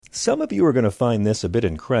Some of you are going to find this a bit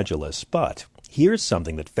incredulous, but here's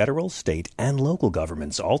something that federal, state, and local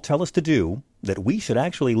governments all tell us to do that we should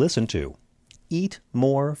actually listen to. Eat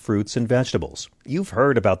more fruits and vegetables. You've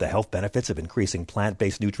heard about the health benefits of increasing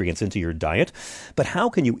plant-based nutrients into your diet, but how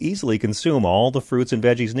can you easily consume all the fruits and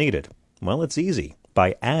veggies needed? Well, it's easy.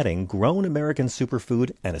 By adding Grown American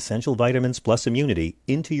Superfood and Essential Vitamins Plus Immunity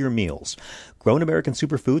into your meals. Grown American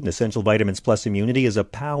Superfood and Essential Vitamins Plus Immunity is a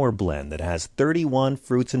power blend that has 31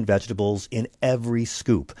 fruits and vegetables in every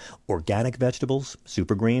scoop. Organic vegetables,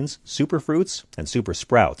 super greens, super fruits, and super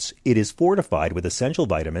sprouts. It is fortified with essential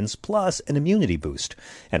vitamins plus an immunity boost.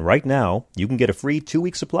 And right now, you can get a free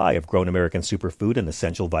 2-week supply of Grown American Superfood and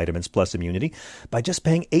Essential Vitamins Plus Immunity by just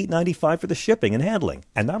paying $8.95 for the shipping and handling.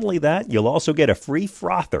 And not only that, you'll also get a free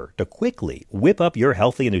frother to quickly whip up your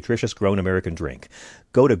healthy and nutritious Grown American drink.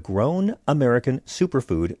 Go to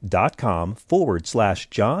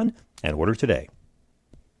grownamericansuperfood.com/John and order today.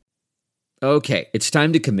 Okay, it's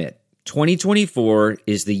time to commit. 2024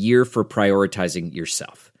 is the year for prioritizing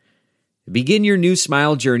yourself. Begin your new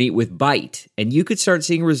smile journey with Byte, and you could start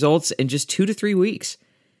seeing results in just 2 to 3 weeks.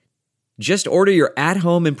 Just order your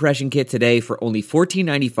at-home impression kit today for only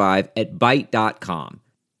 $14.95 at Byte.com.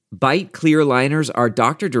 Byte clear liners are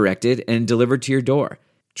doctor-directed and delivered to your door.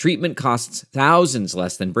 Treatment costs thousands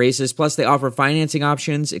less than braces, plus they offer financing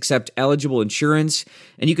options, accept eligible insurance,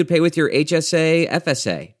 and you could pay with your HSA,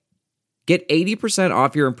 FSA. Get 80%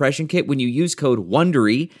 off your impression kit when you use code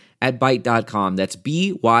WONDERY at Byte.com. That's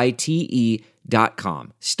BYTE.com.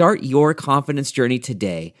 Start your confidence journey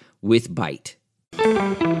today with Byte.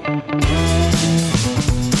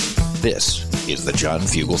 This is the John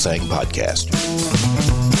Fugelsang Podcast.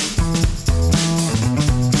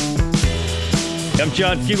 I'm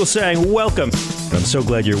John Fugelsang. Welcome. I'm so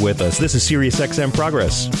glad you're with us. This is SiriusXM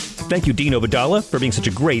Progress. Thank you, Dean Obeidallah, for being such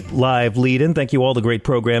a great live lead-in. Thank you all the great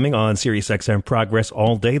programming on SiriusXM Progress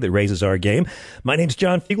all day that raises our game. My name's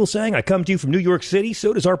John Fugelsang. I come to you from New York City.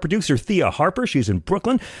 So does our producer, Thea Harper. She's in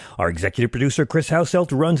Brooklyn. Our executive producer, Chris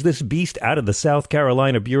Hauselt, runs this beast out of the South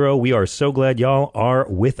Carolina Bureau. We are so glad y'all are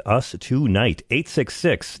with us tonight.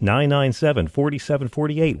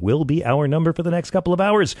 866-997-4748 will be our number for the next couple of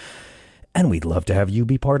hours. And we'd love to have you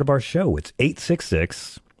be part of our show. It's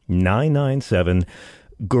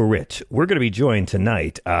 866-997-GRIT. We're going to be joined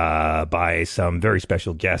tonight by some very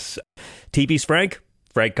special guests. TV's Frank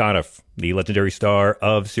Conniff, the legendary star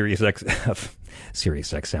of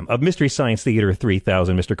SiriusXM, of Mystery Science Theater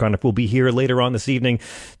 3000. Mr. Conniff will be here later on this evening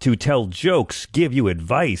to tell jokes, give you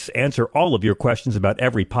advice, answer all of your questions about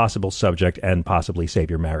every possible subject, and possibly save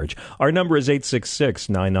your marriage. Our number is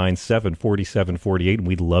 866-997-4748, and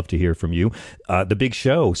we'd love to hear from you. The Big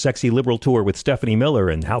Show, Sexy Liberal Tour with Stephanie Miller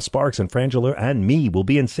and Hal Sparks and Frangela and me will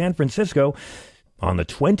be in San Francisco on the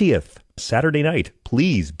 20th. Saturday night.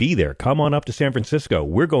 Please be there. Come on up to San Francisco.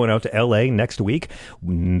 We're going out to L.A. next week.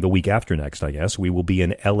 The week after next, I guess. We will be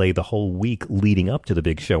in L.A. the whole week leading up to the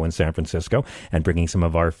Big Show in San Francisco and bringing some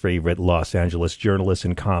of our favorite Los Angeles journalists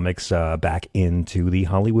and comics back into the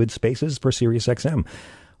Hollywood spaces for SiriusXM.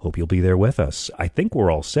 Hope you'll be there with us. I think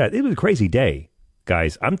we're all set. It was a crazy day.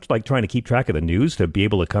 Guys, I'm like trying to keep track of the news to be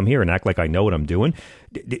able to come here and act like I know what I'm doing.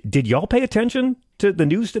 Did y'all pay attention to the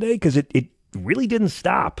news today? Because it really didn't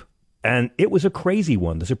stop. And it was a crazy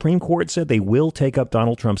one. The Supreme Court said they will take up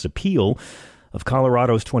Donald Trump's appeal of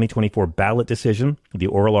Colorado's 2024 ballot decision. The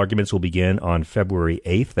oral arguments will begin on February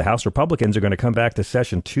 8th. The House Republicans are going to come back to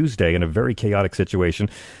session Tuesday in a very chaotic situation.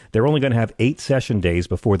 They're only going to have 8 session days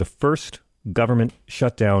before the first government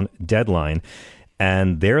shutdown deadline.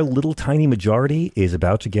 And their little tiny majority is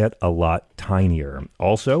about to get a lot tinier.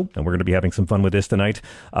 Also, and we're going to be having some fun with this tonight,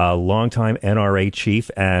 longtime NRA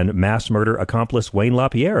chief and mass murder accomplice Wayne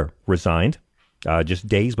LaPierre resigned just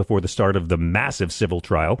days before the start of the massive civil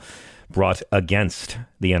trial brought against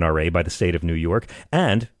the NRA by the state of New York.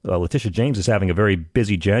 And Letitia James is having a very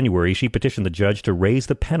busy January. She petitioned the judge to raise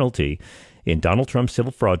the penalty in Donald Trump's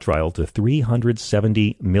civil fraud trial to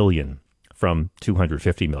 $370 million from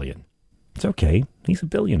 $250 million. It's okay. He's a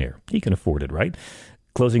billionaire. He can afford it, right?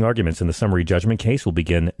 Closing arguments in the summary judgment case will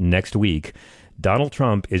begin next week. Donald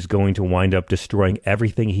Trump is going to wind up destroying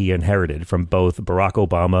everything he inherited from both Barack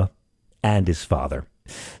Obama and his father.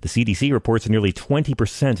 The CDC reports a nearly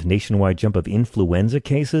 20% nationwide jump of influenza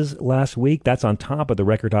cases last week. That's on top of the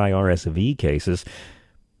record high RSV cases.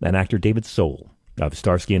 And actor David Soul of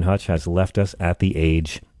Starsky and Hutch has left us at the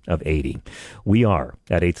age of 80. We are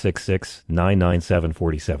at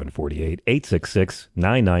 866-997-4748,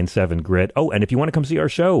 866-997-GRIT. Oh, and if you want to come see our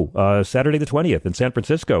show, Saturday the 20th in San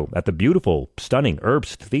Francisco at the beautiful, stunning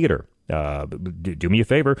Herbst Theater, do me a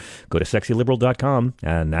favor, go to sexyliberal.com,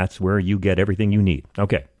 and that's where you get everything you need.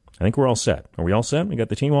 Okay, I think we're all set. Are we all set? We got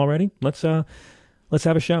the team all ready? Let's have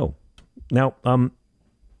a show. Now,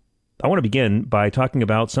 I want to begin by talking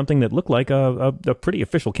about something that looked like a pretty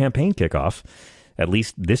official campaign kickoff, at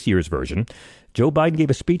least this year's version. Joe Biden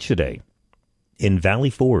gave a speech today in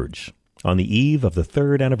Valley Forge on the eve of the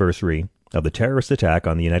third anniversary of the terrorist attack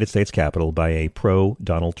on the United States Capitol by a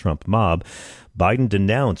pro-Donald Trump mob. Biden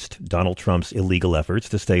denounced Donald Trump's illegal efforts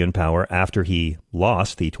to stay in power after he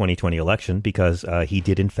lost the 2020 election because he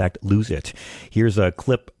did, in fact, lose it. Here's a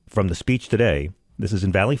clip from the speech today. This is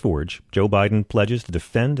in Valley Forge. Joe Biden pledges to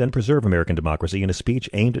defend and preserve American democracy in a speech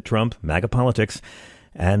aimed at Trump, MAGA politics,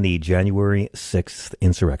 and the January 6th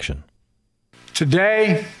insurrection.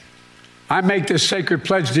 Today, I make this sacred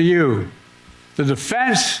pledge to you. The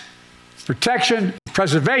defense, protection,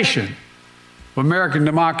 preservation of American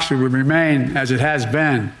democracy will remain, as it has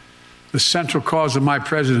been, the central cause of my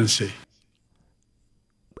presidency.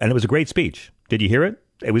 And it was a great speech. Did you hear it?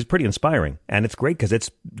 It was pretty inspiring. And it's great because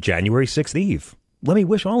it's January 6th Eve. Let me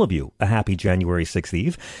wish all of you a happy January 6th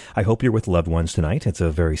Eve. I hope you're with loved ones tonight. It's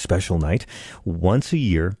a very special night. Once a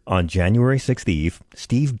year on January 6th Eve,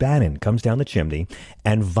 Steve Bannon comes down the chimney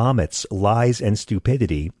and vomits lies and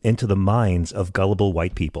stupidity into the minds of gullible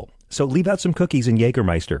white people. So leave out some cookies and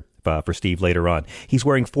Jägermeister for Steve later on. He's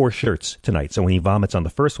wearing 4 shirts tonight, so when he vomits on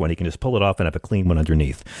the first one, he can just pull it off and have a clean one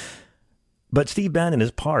underneath. But Steve Bannon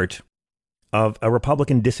is part of a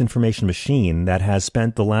Republican disinformation machine that has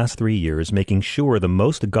spent the last 3 years making sure the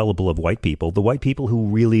most gullible of white people, the white people who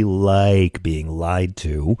really like being lied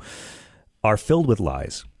to, are filled with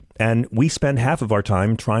lies. And we spend half of our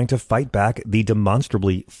time trying to fight back the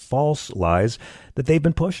demonstrably false lies that they've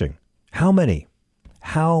been pushing. How many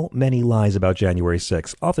lies about January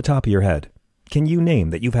 6th, off the top of your head, can you name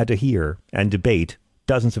that you've had to hear and debate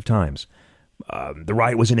dozens of times? The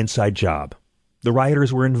riot was an inside job. The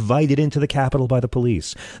rioters were invited into the Capitol by the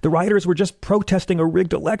police. The rioters were just protesting a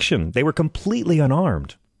rigged election. They were completely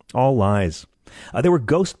unarmed. All lies. There were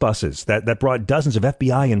ghost buses that brought dozens of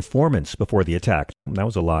FBI informants before the attack. That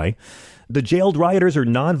was a lie. The jailed rioters are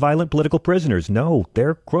nonviolent political prisoners. No,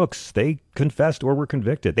 they're crooks. They confessed or were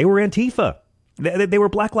convicted. They were Antifa. They were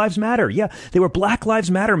Black Lives Matter. Yeah, they were Black Lives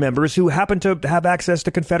Matter members who happened to have access to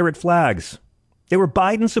Confederate flags. They were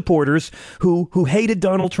Biden supporters who hated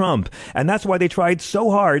Donald Trump, and that's why they tried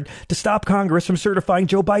so hard to stop Congress from certifying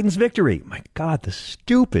Joe Biden's victory. My God, the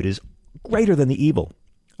stupid is greater than the evil.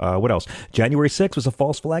 What else? January 6th was a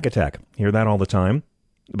false flag attack. Hear that all the time.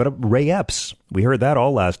 But Ray Epps, we heard that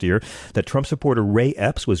all last year, that Trump supporter Ray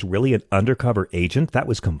Epps was really an undercover agent. That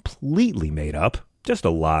was completely made up. Just a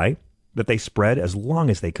lie that they spread as long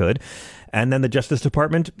as they could. And then the Justice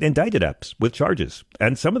Department indicted Epps with charges.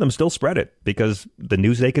 And some of them still spread it because the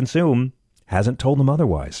news they consume hasn't told them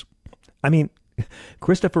otherwise. I mean,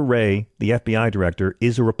 Christopher Wray, the FBI director,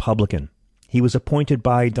 is a Republican. He was appointed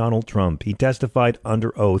by Donald Trump. He testified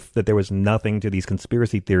under oath that there was nothing to these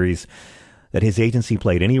conspiracy theories, that his agency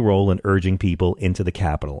played any role in urging people into the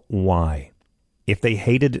Capitol. Why? If they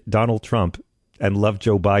hated Donald Trump and love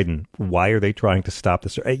Joe Biden, why are they trying to stop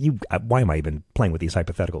this? Why am I even playing with these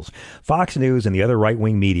hypotheticals? Fox News and the other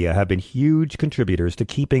right-wing media have been huge contributors to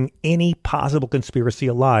keeping any possible conspiracy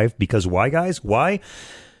alive. Because why, guys? Why?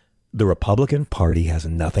 The Republican Party has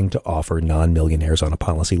nothing to offer non-millionaires on a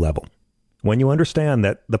policy level. When you understand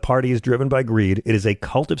that the party is driven by greed, it is a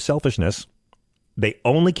cult of selfishness. They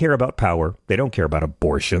only care about power. They don't care about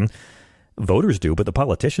abortion. Voters do, but the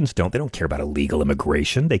politicians don't. They don't care about illegal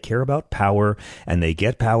immigration. They care about power, and they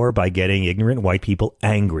get power by getting ignorant white people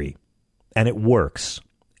angry. And it works.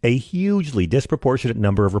 A hugely disproportionate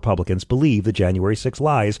number of Republicans believe the January 6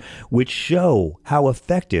 lies, which show how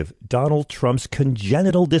effective Donald Trump's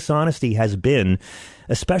congenital dishonesty has been,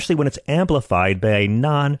 especially when it's amplified by a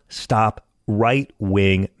non-stop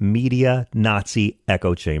right-wing media Nazi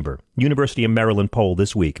echo chamber. University of Maryland poll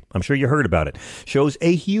this week, I'm sure you heard about it, shows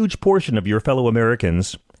a huge portion of your fellow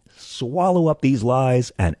Americans swallow up these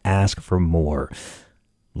lies and ask for more.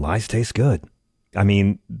 Lies taste good. I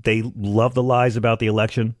mean, they love the lies about the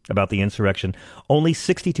election, about the insurrection. Only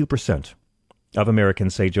 62% of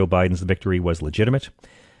Americans say Joe Biden's victory was legitimate.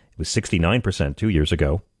 It was 69% 2 years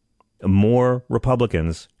ago. More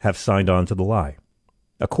Republicans have signed on to the lie.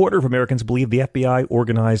 A quarter of Americans believe the FBI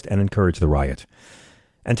organized and encouraged the riot.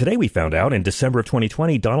 And today we found out in December of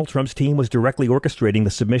 2020, Donald Trump's team was directly orchestrating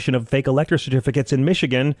the submission of fake elector certificates in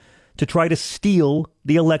Michigan to try to steal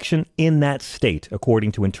the election in that state,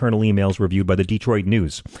 according to internal emails reviewed by the Detroit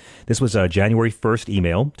News. This was a January 1st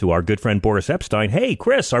email to our good friend Boris Epstein. Hey,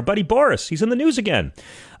 Chris, our buddy Boris, he's in the news again.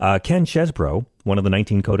 Ken Chesbrough, one of the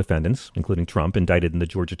 19 co-defendants, including Trump, indicted in the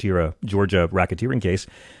Georgia racketeering case,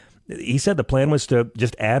 He said the plan was to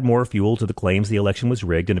just add more fuel to the claims the election was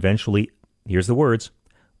rigged and eventually, here's the words,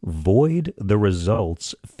 void the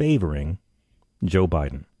results favoring Joe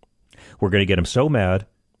Biden. We're going to get him so mad,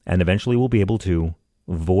 and eventually we'll be able to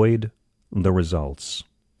void the results.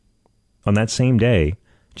 On that same day,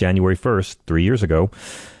 January 1st, 3 years ago,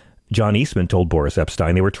 John Eastman told Boris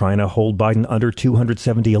Epstein they were trying to hold Biden under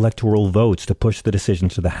 270 electoral votes to push the decision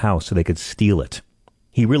to the House so they could steal it.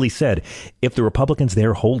 He really said, if the Republicans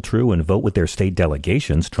there hold true and vote with their state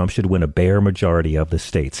delegations, Trump should win a bare majority of the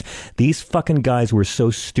states. These fucking guys were so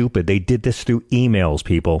stupid. They did this through emails,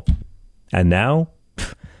 people. And now,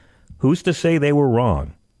 who's to say they were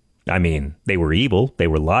wrong? I mean, they were evil, they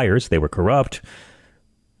were liars, they were corrupt.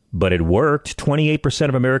 But it worked. 28%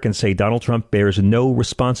 of Americans say Donald Trump bears no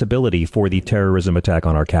responsibility for the terrorism attack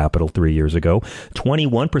on our Capitol 3 years ago.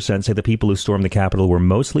 21% say the people who stormed the Capitol were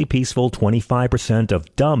mostly peaceful. 25%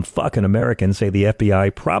 of dumb fucking Americans say the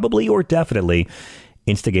FBI probably or definitely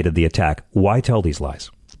instigated the attack. Why tell these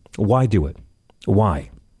lies? Why do it?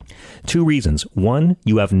 Why? 2 reasons. 1,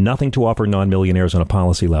 you have nothing to offer non-millionaires on a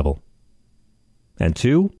policy level. And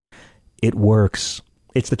 2, it works.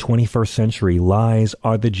 It's the 21st century. Lies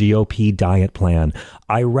are the GOP diet plan.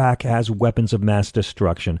 Iraq has weapons of mass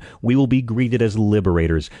destruction. We will be greeted as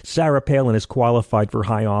liberators. Sarah Palin is qualified for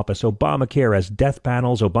high office. Obamacare has death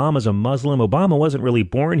panels. Obama's a Muslim. Obama wasn't really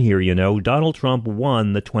born here, you know. Donald Trump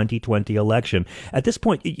won the 2020 election. At this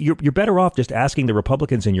point, you're better off just asking the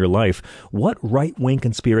Republicans in your life, what right-wing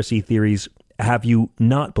conspiracy theories have you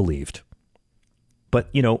not believed? But,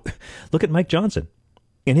 you know, look at Mike Johnson.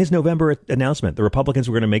 In his November announcement, the Republicans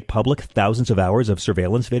were going to make public thousands of hours of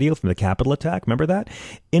surveillance video from the Capitol attack. Remember that?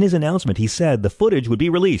 In his announcement, he said the footage would be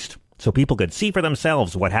released so people could see for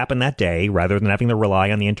themselves what happened that day rather than having to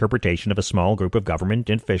rely on the interpretation of a small group of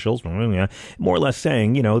government officials, more or less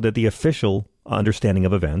saying, you know, that the official understanding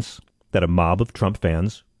of events, that a mob of Trump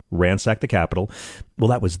fans ransacked the Capitol, well,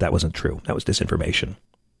 that wasn't true. That was disinformation.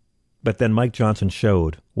 But then Mike Johnson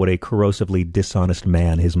showed what a corrosively dishonest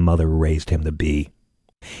man his mother raised him to be.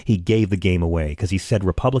 He gave the game away because he said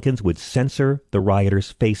Republicans would censor the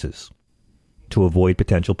rioters' faces to avoid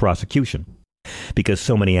potential prosecution because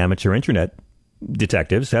so many amateur internet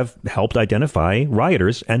detectives have helped identify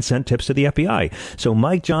rioters and sent tips to the FBI. So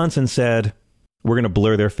Mike Johnson said, we're going to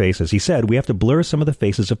blur their faces. He said, we have to blur some of the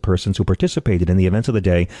faces of persons who participated in the events of the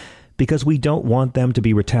day because we don't want them to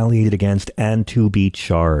be retaliated against and to be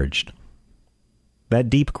charged.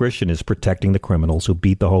 That deep Christian is protecting the criminals who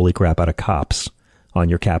beat the holy crap out of cops on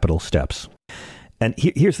your Capitol steps. And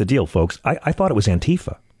here's the deal, folks. I thought it was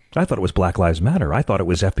Antifa. I thought it was Black Lives Matter. I thought it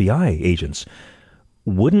was FBI agents.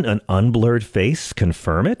 Wouldn't an unblurred face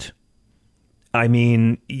confirm it? I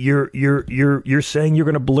mean, you're saying you're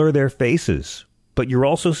going to blur their faces, but you're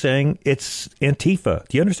also saying it's Antifa.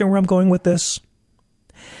 Do you understand where I'm going with this?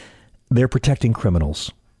 They're protecting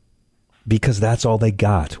criminals. Because that's all they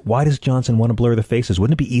got. Why does Johnson want to blur the faces?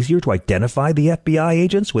 Wouldn't it be easier to identify the FBI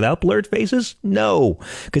agents without blurred faces? No,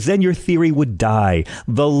 because then your theory would die.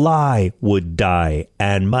 The lie would die.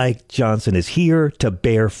 And Mike Johnson is here to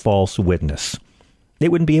bear false witness. They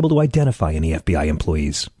wouldn't be able to identify any FBI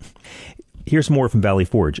employees. Here's more from Valley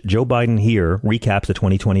Forge. Joe Biden here recaps the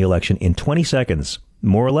 2020 election in 20 seconds.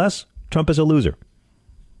 More or less, Trump is a loser.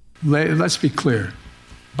 Let's be clear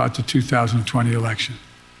about the 2020 election.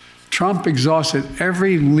 Trump exhausted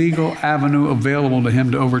every legal avenue available to him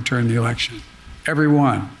to overturn the election. Every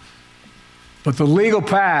one. But the legal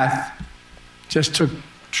path just took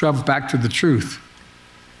Trump back to the truth.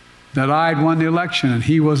 That I'd won the election and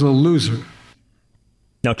he was a loser.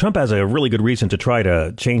 Now, Trump has a really good reason to try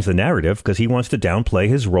to change the narrative because he wants to downplay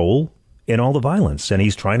his role in all the violence, and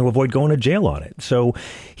he's trying to avoid going to jail on it. So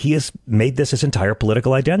he has made this his entire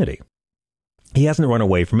political identity. He hasn't run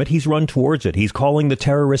away from it. He's run towards it. He's calling the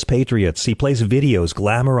terrorists patriots. He plays videos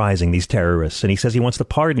glamorizing these terrorists, and he says he wants to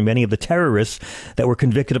pardon many of the terrorists that were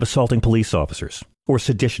convicted of assaulting police officers or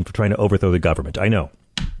sedition for trying to overthrow the government. I know.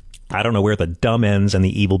 I don't know where the dumb ends and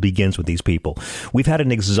the evil begins with these people. We've had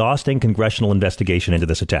an exhausting congressional investigation into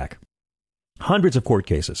this attack. Hundreds of court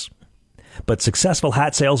cases. But successful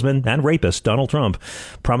hat salesman and rapist Donald Trump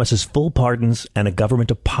promises full pardons and a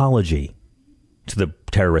government apology to the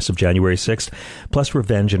terrorists of January 6th, plus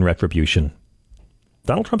revenge and retribution.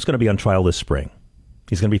 Donald Trump's going to be on trial this spring.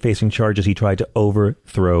 He's going to be facing charges he tried to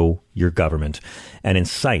overthrow your government and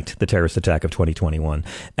incite the terrorist attack of 2021.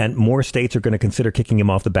 And more states are going to consider kicking him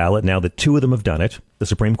off the ballot now that 2 of them have done it. The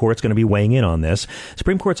Supreme Court's going to be weighing in on this.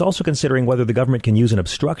 Supreme Court's also considering whether the government can use an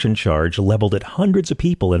obstruction charge leveled at hundreds of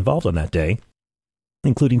people involved on that day,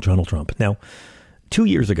 including Donald Trump. Now, 2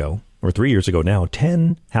 years ago, or 3 years ago now,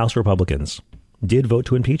 10 House Republicans did vote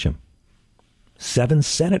to impeach him. 7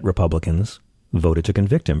 Senate Republicans voted to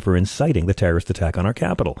convict him for inciting the terrorist attack on our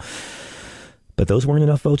Capitol. But those weren't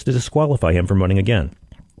enough votes to disqualify him from running again.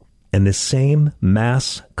 And this same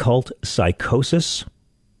mass cult psychosis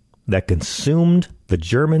that consumed the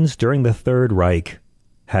Germans during the Third Reich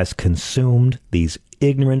has consumed these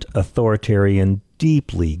ignorant, authoritarian,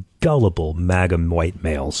 deeply gullible MAGA white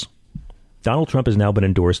males. Donald Trump has now been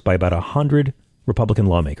endorsed by about 100 Republican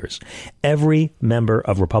lawmakers, every member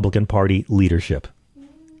of Republican Party leadership,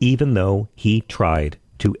 even though he tried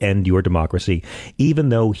to end your democracy, even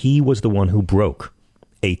though he was the one who broke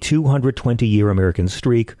a 220-year American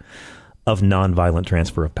streak of nonviolent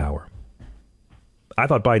transfer of power. I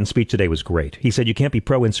thought Biden's speech today was great. He said you can't be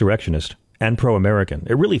pro-insurrectionist and pro-American.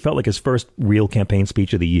 It really felt like his first real campaign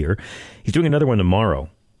speech of the year. He's doing another one tomorrow.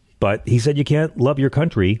 But he said you can't love your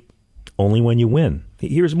country only when you win.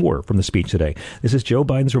 Here's more from the speech today. This is Joe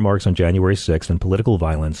Biden's remarks on January 6th and political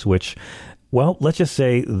violence, which, well, let's just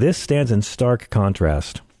say this stands in stark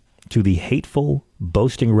contrast to the hateful,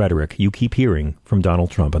 boasting rhetoric you keep hearing from Donald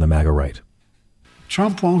Trump and the MAGA right.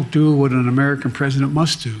 Trump won't do what an American president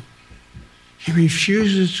must do. He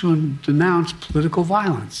refuses to denounce political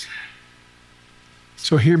violence.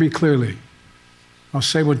 So hear me clearly. I'll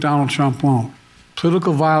say what Donald Trump won't.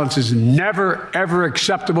 Political violence is never, ever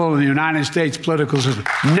acceptable in the United States political system.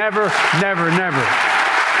 Never, never, never.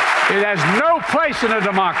 It has no place in a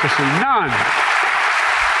democracy. None.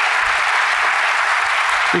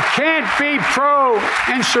 You can't be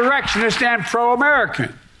pro-insurrectionist and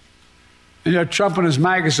pro-American. And yet Trump and his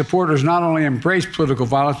MAGA supporters not only embrace political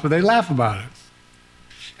violence, but they laugh about it.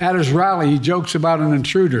 At his rally, he jokes about an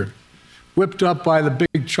intruder whipped up by the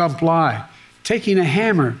big Trump lie, taking a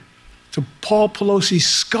hammer to Paul Pelosi's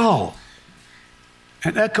skull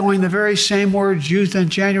and echoing the very same words used on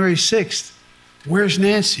January 6th. Where's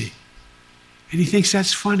Nancy? And he thinks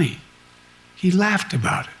that's funny. He laughed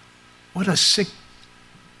about it. What a sick...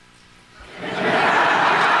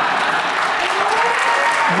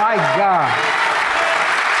 My God.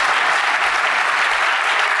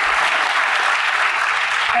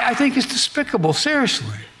 I think it's despicable,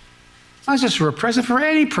 seriously. Not just for a president, for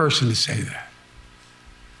any person to say that.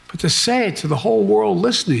 But to say it to the whole world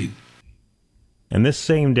listening. And this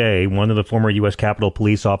same day, one of the former U.S. Capitol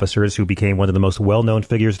Police officers who became one of the most well-known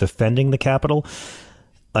figures defending the Capitol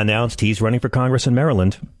announced he's running for Congress in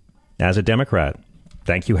Maryland as a Democrat.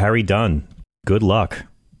 Thank you, Harry Dunn. Good luck.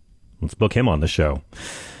 Let's book him on the show.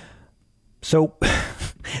 So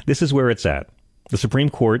this is where it's at. The Supreme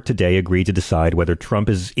Court today agreed to decide whether Trump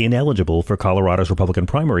is ineligible for Colorado's Republican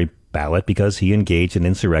primary ballot because he engaged in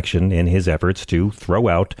insurrection in his efforts to throw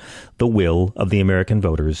out the will of the American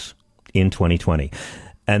voters in 2020.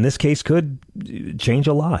 And this case could change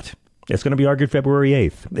a lot. It's going to be argued February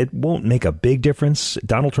 8th. It won't make a big difference.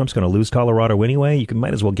 Donald Trump's going to lose Colorado anyway. You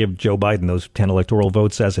might as well give Joe Biden those 10 electoral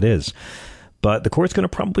votes as it is. But the court's going to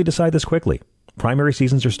probably decide this quickly. Primary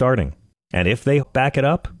seasons are starting. And if they back it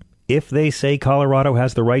up, if they say Colorado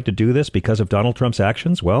has the right to do this because of Donald Trump's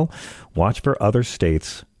actions, well, watch for other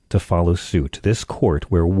states to follow suit. This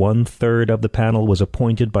court, where 1/3 of the panel was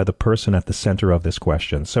appointed by the person at the center of this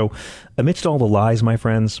question. So amidst all the lies, my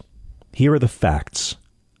friends, here are the facts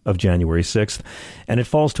of January 6th, and it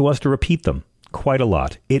falls to us to repeat them quite a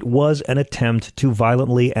lot. It was an attempt to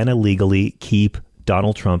violently and illegally keep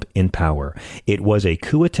Donald Trump in power. It was a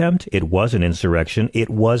coup attempt. It was an insurrection.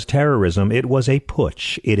 It was terrorism. It was a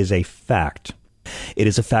putsch. It is a fact. It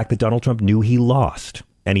is a fact that Donald Trump knew he lost,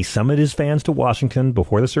 and he summoned his fans to Washington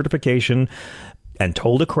before the certification and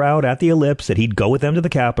told a crowd at the Ellipse that he'd go with them to the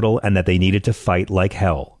Capitol and that they needed to fight like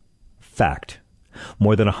hell. Fact.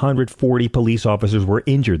 More than 140 police officers were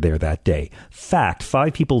injured there that day. Fact,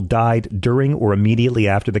 5 people died during or immediately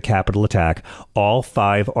after the Capitol attack. All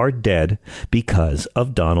 5 are dead because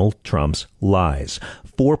of Donald Trump's lies.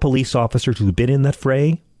 4 police officers who'd been in that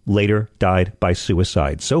fray later died by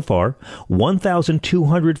suicide. So far,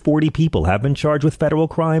 1,240 people have been charged with federal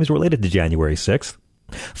crimes related to January 6th.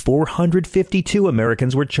 452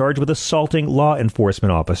 Americans were charged with assaulting law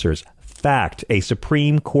enforcement officers. Fact, a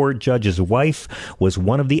Supreme Court judge's wife was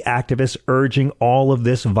one of the activists urging all of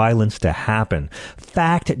this violence to happen.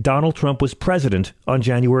 Fact, Donald Trump was president on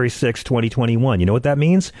January 6, 2021. You know what that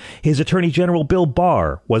means? His Attorney General Bill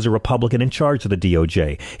Barr was a Republican in charge of the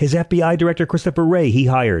DOJ. His FBI Director Christopher Wray, he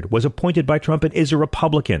hired, was appointed by Trump and is a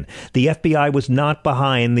Republican. The FBI was not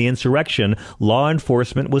behind the insurrection. Law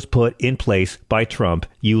enforcement was put in place by Trump,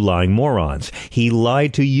 you lying morons. He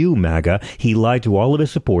lied to you, MAGA. He lied to all of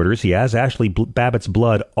his supporters. He has has Ashley Babbitt's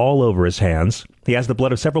blood all over his hands. He has the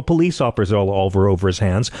blood of several police officers all over his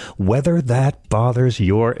hands, whether that bothers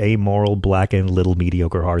your amoral, blackened, little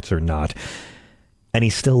mediocre hearts or not. And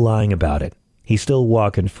he's still lying about it. He's still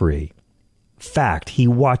walking free. Fact, he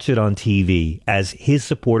watched it on TV as his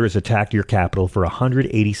supporters attacked your Capitol for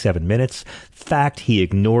 187 minutes. Fact, he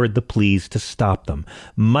ignored the pleas to stop them.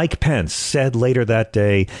 Mike Pence said later that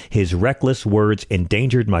day, his reckless words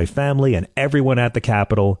endangered my family and everyone at the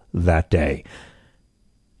Capitol that day.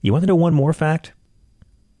 You want to know one more fact?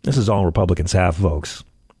 This is all Republicans have, folks.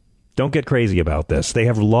 Don't get crazy about this. They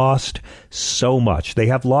have lost so much. They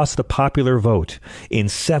have lost the popular vote in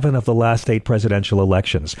 7 of the last 8 presidential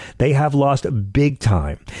elections. They have lost big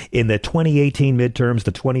time in the 2018 midterms,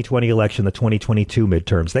 the 2020 election, the 2022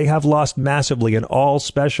 midterms. They have lost massively in all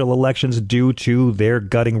special elections due to their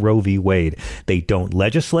gutting Roe v. Wade. They don't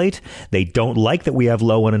legislate. They don't like that we have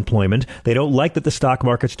low unemployment. They don't like that the stock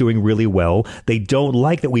market's doing really well. They don't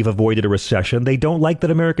like that we've avoided a recession. They don't like that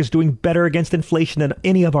America's doing better against inflation than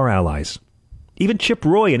any of our allies. Even Chip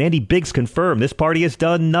Roy and Andy Biggs confirm this party has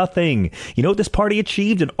done nothing. You know what this party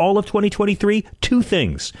achieved in all of 2023? 2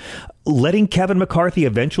 things. Letting Kevin McCarthy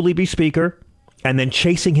eventually be speaker and then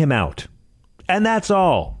chasing him out. And that's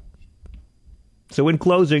all. So in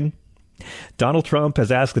closing, Donald Trump has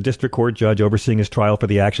asked the district court judge overseeing his trial for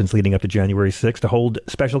the actions leading up to January 6th to hold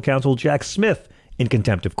special counsel Jack Smith in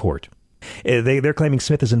contempt of court. They're claiming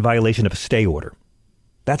Smith is in violation of a stay order.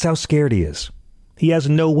 That's how scared he is. He has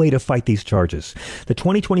no way to fight these charges. The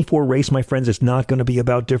 2024 race, my friends, is not going to be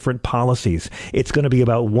about different policies. It's going to be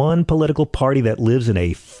about one political party that lives in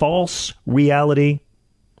a false reality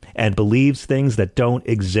and believes things that don't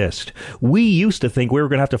exist. We used to think we were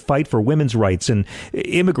going to have to fight for women's rights and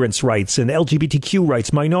immigrants' rights and LGBTQ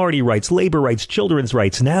rights, minority rights, labor rights, children's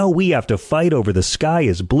rights. Now we have to fight over the sky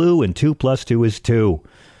is blue and 2 + 2 is 2.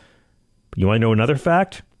 You want to know another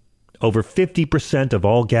fact? Over 50% of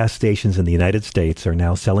all gas stations in the United States are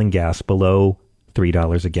now selling gas below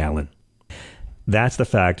 $3 a gallon. That's the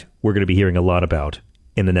fact we're going to be hearing a lot about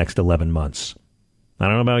in the next 11 months. I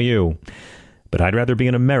don't know about you, but I'd rather be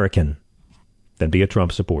an American than be a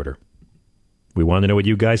Trump supporter. We want to know what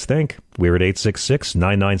you guys think. We're at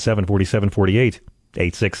 866-997-4748.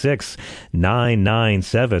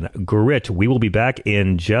 866-997-GRIT. We will be back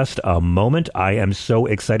in just a moment. I am so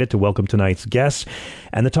excited to welcome tonight's guests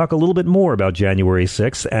and to talk a little bit more about January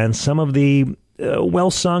 6th and some of the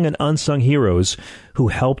well-sung and unsung heroes who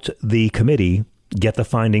helped the committee get the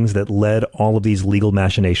findings that led all of these legal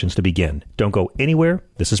machinations to begin. Don't go anywhere.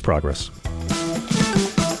 This is Progress.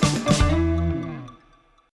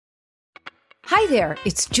 Hi there,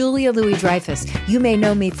 it's Julia Louis-Dreyfus. You may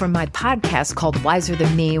know me from my podcast called Wiser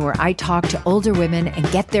Than Me, where I talk to older women and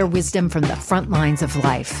get their wisdom from the front lines of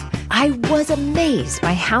life. I was amazed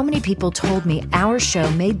by how many people told me our show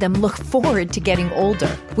made them look forward to getting older,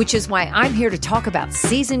 which is why I'm here to talk about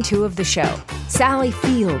season 2 of the show. Sally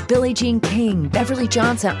Field, Billie Jean King, Beverly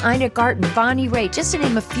Johnson, Ina Garten, Bonnie Raitt, just to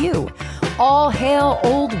name a few. All hail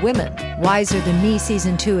old women. Wiser Than Me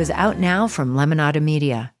season 2 is out now from Lemonada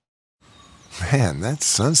Media. Man, that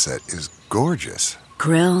sunset is gorgeous.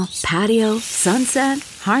 Grill, patio, sunset.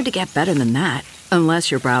 Hard to get better than that.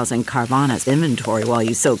 Unless you're browsing Carvana's inventory while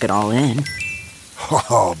you soak it all in.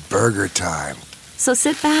 Oh, burger time. So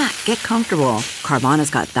sit back, get comfortable. Carvana's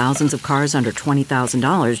got thousands of cars under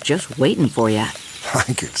 $20,000 just waiting for you.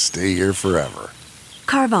 I could stay here forever.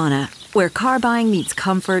 Carvana, where car buying meets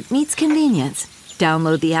comfort meets convenience.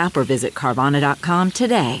 Download the app or visit Carvana.com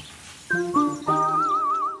today.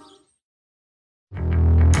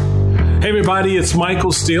 Hey everybody, it's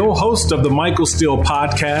Michael Steele, host of the Michael Steele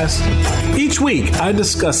Podcast. Each week, I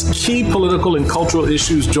discuss key political and cultural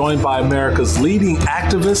issues joined by America's leading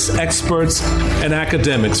activists, experts, and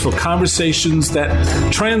academics for conversations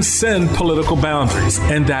that transcend political boundaries.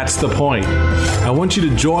 And that's the point. I want you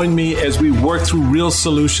to join me as we work through real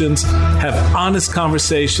solutions, have honest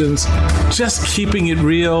conversations, just keeping it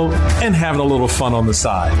real and having a little fun on the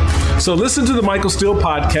side. So listen to the Michael Steele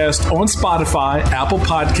Podcast on Spotify, Apple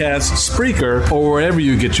Podcasts, Spreaker, or wherever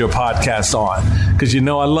you get your podcasts on, because you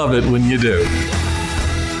know I love it when you do.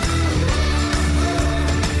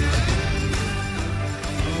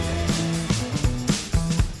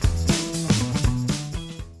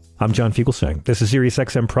 I'm John Fugelsang. This is Sirius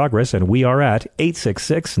XM Progress, and we are at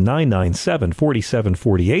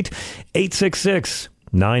 866-997-4748,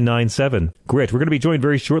 866-997-GRIT. We're going to be joined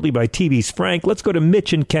very shortly by TV's Frank. Let's go to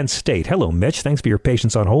Mitch in Kent State. Hello, Mitch. Thanks for your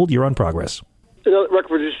patience on hold. You're on Progress. Another record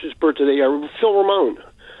producer's birthday, Phil Ramone.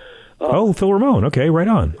 Phil Ramone. Okay, right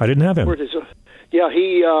on. I didn't have him. Yeah,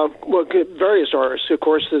 he, various artists. Of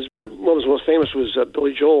course, there's one of his most famous was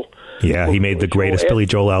Billy Joel. Yeah, he made the greatest Billy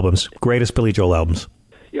Joel albums. Greatest Billy Joel albums.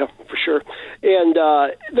 Yeah, for sure.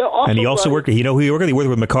 And he also worked. You know who he worked with? He worked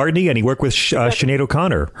with McCartney, and he worked with Sinead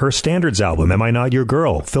O'Connor. Her Standards album, "Am I Not Your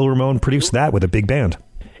Girl?" Phil Ramone produced that with a big band.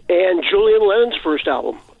 And Julian Lennon's first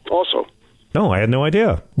album, also. No, I had no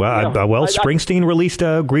idea. Well, Springsteen released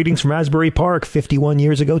Greetings from Asbury Park 51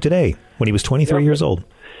 years ago today, when he was 23 years old.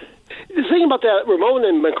 The thing about that Ramone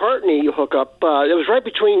and McCartney hookup, it was right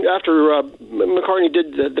after McCartney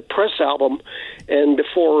did the Press album and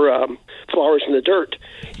before Flowers in the Dirt.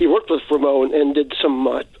 He worked with Ramone and did some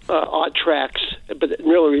odd tracks, but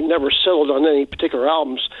really never settled on any particular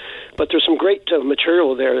albums. But there's some great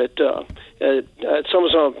material there that some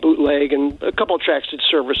was on bootleg, and a couple of tracks did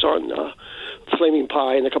service on Flaming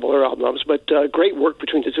Pie and a couple other albums. But great work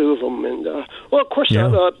between the two of them. And of course,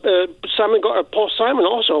 Paul Simon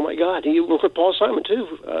also. Oh my God, he worked with Paul Simon too.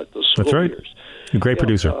 That's right. Years. A great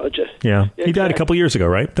producer. He died a couple years ago,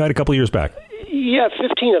 right? Died a couple years back. Yeah,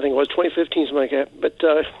 15, I think it was 2015, something like that. But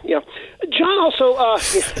John also.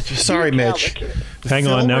 Sorry, Mitch. Hang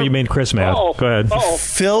on, now you made Chris mad. Go ahead.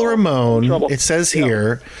 Phil Ramone, it says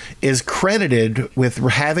here, is credited with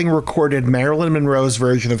having recorded Marilyn Monroe's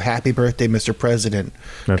version of "Happy Birthday, Mr. President"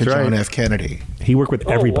 to John F. Kennedy. He worked with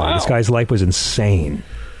everybody. Wow. This guy's life was insane.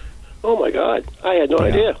 Oh my God, I had no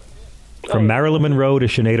idea. From Marilyn Monroe to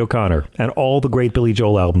Sinead O'Connor, and all the great Billy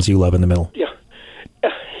Joel albums you love in the middle. Yeah.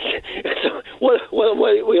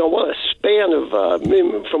 What a span of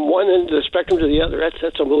from one end of the spectrum to the other.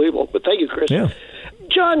 That's unbelievable. But thank you, Chris. Yeah.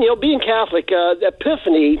 John, being Catholic,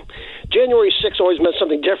 Epiphany, January 6th always meant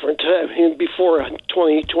something different before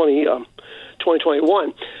 2021.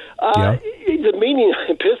 The meaning of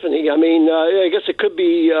Epiphany, I guess it could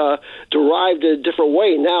be derived a different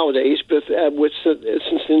way nowadays, but since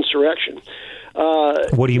the insurrection.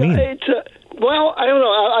 What do you mean? Well, I don't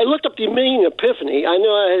know. I looked up the meaning of Epiphany. I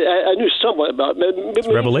know I knew somewhat about it.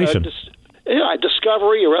 Revelation.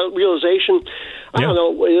 Discovery or realization. I don't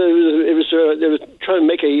know. It was they were trying to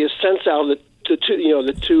make a sense out of the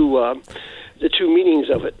two meanings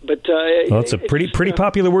of it. But it's a pretty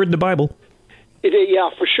popular word in the Bible. Yeah,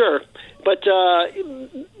 for sure. But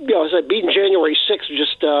as I beat January 6th, it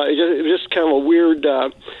was just kind of a weird.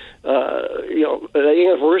 An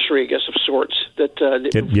anniversary, I guess, of sorts that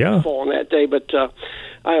fall on that day. But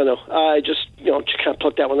I don't know. I just kind of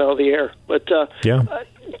plucked that one out of the air. But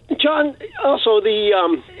John, also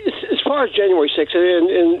as far as January 6th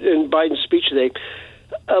and Biden's speech today,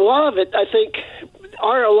 a lot of it, I think,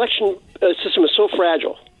 our election system is so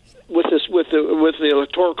fragile with the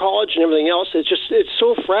Electoral College and everything else. It's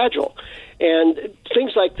so fragile. And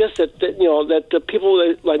things like this that the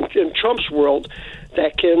people like in Trump's world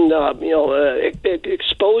that can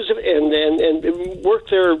expose it and work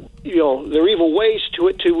their evil ways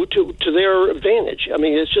to their advantage. I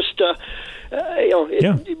mean, it's just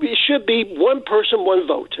it should be one person, one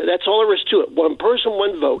vote. That's all there is to it. One person,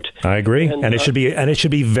 one vote. I agree, and it should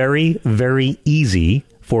be very, very easy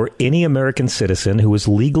for any American citizen who is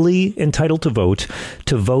legally entitled to vote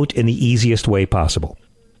in the easiest way possible.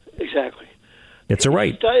 Exactly. It's a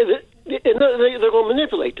right. They're going to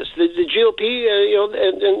manipulate this. The GOP,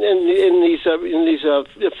 and these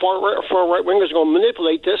far right wingers are going to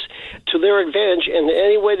manipulate this to their advantage, and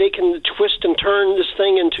any way they can twist and turn this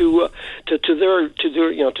thing into to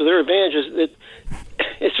their advantages.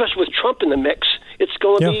 Especially with Trump in the mix, it's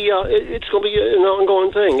going to be an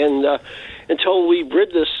ongoing thing, and until we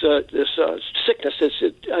rid this sickness,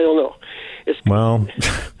 I don't know. It's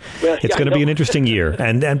going to be an interesting year.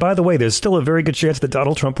 And by the way, there's still a very good chance that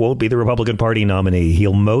Donald Trump won't be the Republican Party nominee.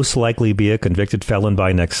 He'll most likely be a convicted felon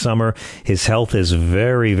by next summer. His health is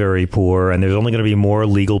very, very poor, and there's only going to be more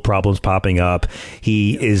legal problems popping up.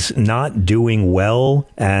 He is not doing well.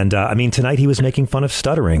 And tonight he was making fun of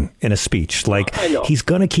stuttering in a speech. Like, he's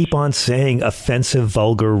going to keep on saying offensive,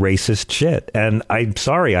 vulgar, racist shit. And I'm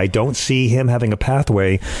sorry, I don't see him having a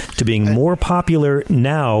pathway to being more popular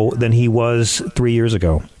now than he was 3 years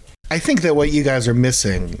ago. I think that what you guys are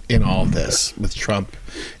missing in all of this with Trump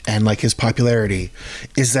and like his popularity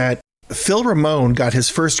is that Phil Ramone got his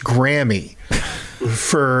first Grammy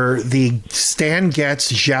for the Stan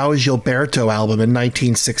Getz João Gilberto album in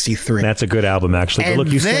 1963. That's a good album, actually. But look,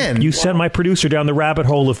 you sent my producer down the rabbit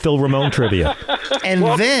hole of Phil Ramone trivia. And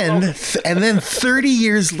then 30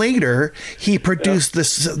 years later, he produced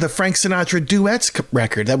the Frank Sinatra Duets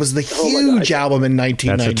record. That was the huge album in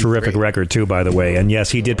 1993. That's a terrific record, too, by the way. And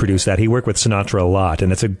yes, he did produce that. He worked with Sinatra a lot,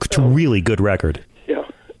 and it's a really good record. Yeah.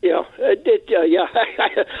 Yeah,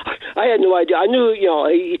 I had no idea. I knew,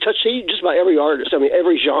 he touched just about every artist. I mean,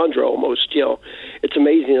 every genre almost. It's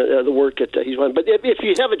amazing the work that he's done. But if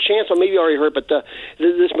you have a chance, or maybe you already heard, but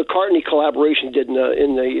this McCartney collaboration did in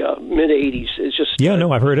the mid '80s. It's just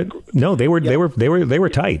no, I've heard it. No, they were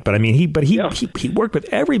tight. But I mean, he worked with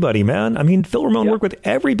everybody, man. I mean, Phil Ramone worked with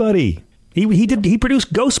everybody. He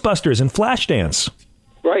produced Ghostbusters and Flashdance.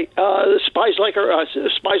 Right, Spies Like Us.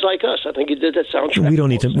 I think he did that soundtrack. We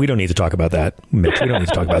don't need to talk about that, Mitch. We don't need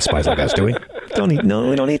to talk about Spies Like Us, do we? We don't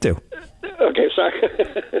need to. Okay, sorry.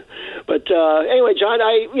 But anyway, John,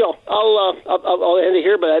 I'll end it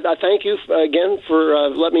here. But I thank you again for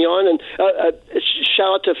letting me on, and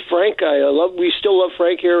shout out to Frank. We still love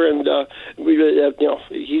Frank here, and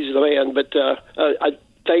he's the man. But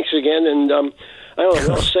thanks again, and I don't know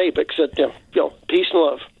what to say, but except peace and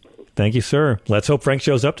love. Thank you, sir. Let's hope Frank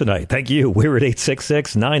shows up tonight. Thank you. We're at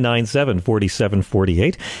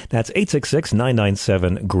 866-997-4748. That's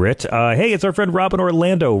 866-997-GRIT. Hey, it's our friend Rob in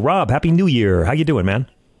Orlando. Rob, Happy New Year. How you doing, man?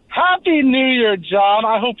 Happy New Year, John.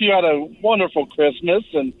 I hope you had a wonderful Christmas.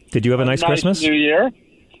 And did you have a nice Christmas? New Year.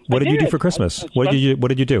 What did you do for Christmas? What did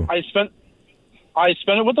you do? I spent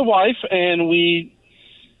it with the wife, and we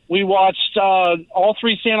watched all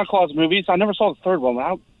three Santa Claus movies. I never saw the third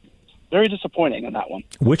one. Very disappointing in that one.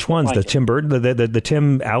 Which ones? The Tim Burton, the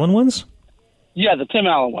Tim Allen ones? Yeah, the Tim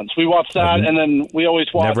Allen ones. We watched that, and then we always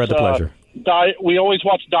watched. Never had the pleasure. We always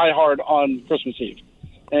watch Die Hard on Christmas Eve.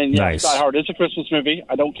 And yes, nice. Die Hard is a Christmas movie.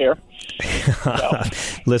 I don't care. So.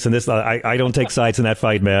 Listen, I don't take sides in that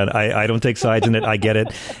fight, man. I don't take sides in it. I get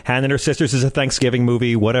it. Hannah and Her Sisters is a Thanksgiving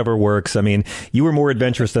movie. Whatever works. I mean, you were more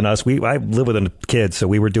adventurous than us. I live with a kid, so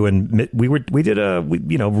we did Rudolph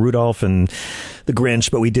and the Grinch,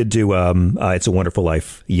 but we did do It's a Wonderful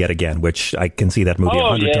Life yet again, which I can see that movie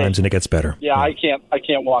 100 times and it gets better. Yeah, I can't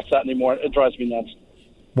watch that anymore. It drives me nuts.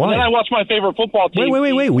 Why? And then I watch my favorite football team.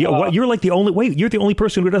 Wait. You're the only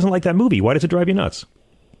person who doesn't like that movie. Why does it drive you nuts?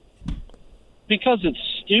 Because it's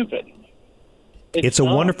stupid. It's a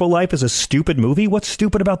Wonderful Life is a stupid movie? What's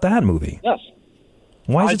stupid about that movie? Yes.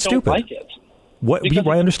 Why is it stupid? I don't like it. What?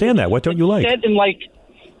 I understand that. What don't you like?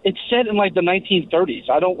 It's set in the 1930s.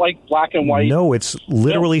 I don't like black and white. No, it's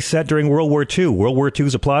literally set during World War II. World War II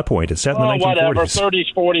is a plot point. It's set in the 1940s. Whatever,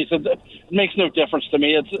 30s, 40s. It makes no difference to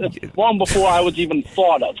me. It's long before I was even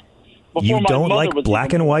thought of. You don't like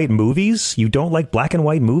black and white movies? You don't like black and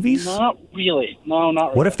white movies? Not really. No, not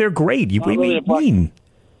really. What if they're great? What do you mean?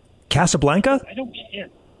 Casablanca? I don't care.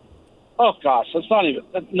 Oh, gosh. That's not even...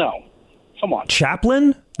 No. Come on.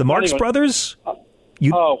 Chaplin? The Marx Brothers?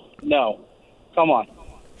 No. Come on.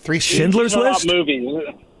 Schindler's List? Movies.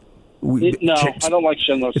 No, I don't like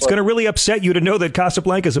Schindler's List. It's going to really upset you to know that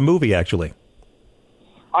Casablanca is a movie, actually.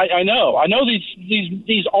 I know. I know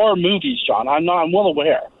these are movies, John. I'm well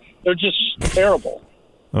aware. They're just terrible.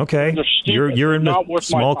 Okay. You're in a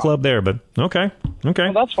small club there, but okay.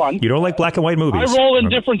 Well, that's fine. You don't like black and white movies. I roll in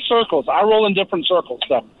different circles.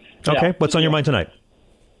 So. Okay. Yeah. What's on your mind tonight?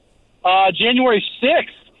 January 6th.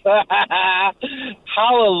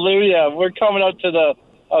 Hallelujah. We're coming up to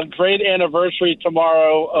a great anniversary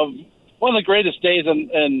tomorrow of one of the greatest days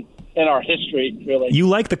in our history, really. You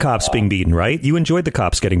like the cops being beaten, right? You enjoyed the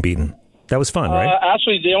cops getting beaten. That was fun, right?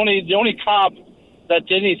 Actually, the only cop that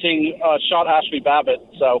did anything shot Ashley Babbitt.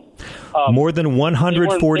 So more than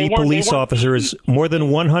 140 police officers. More than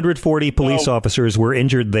 140 police officers were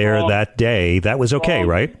injured there that day. That was okay,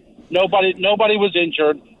 right? Nobody was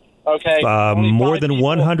injured. Okay. More than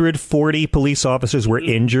 140 police officers were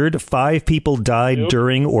injured. 5 people died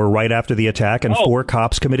during or right after the attack, and 4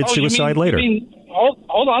 cops committed suicide later.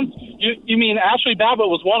 Hold on. You mean Ashley Babbitt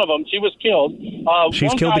was one of them? She was killed.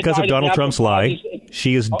 She's killed because of Donald Trump's lie.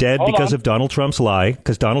 She is dead because of Donald Trump's lie,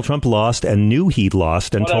 because Donald Trump lost and knew he'd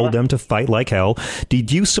lost and told them to fight like hell.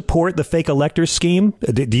 Did you support the fake elector scheme?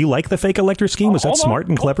 Do you like the fake elector scheme? Was that smart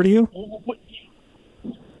and clever to you?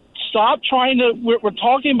 Stop trying to... We're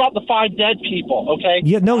talking about the 5 dead people, okay?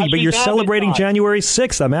 Yeah, no, but you're celebrating January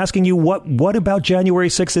 6th. I'm asking you, what about January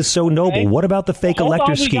 6th is so noble? Okay. What about the fake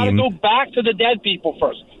elector scheme? We got to go back to the dead people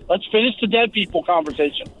first. Let's finish the dead people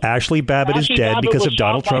conversation. Ashley Babbitt is dead because of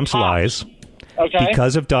Donald Trump's lies. Okay.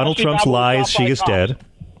 Because of Donald Trump's lies, she is dead.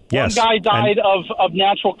 Yes. One guy died of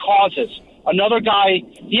natural causes. Another guy,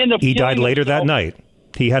 he died later that night.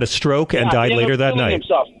 He had a stroke and died later that night.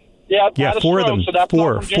 Himself. Yeah, 4 of them.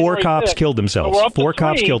 So four cops killed themselves. 4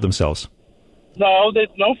 cops killed themselves. No,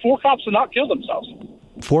 4 cops did not kill themselves.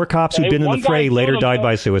 4 cops who'd been in the fray later died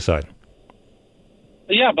by suicide.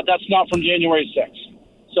 Yeah, but that's not from January 6th.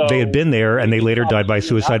 So, they had been there, and they later died by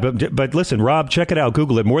suicide. But listen, Rob, check it out.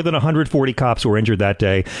 Google it. More than 140 cops were injured that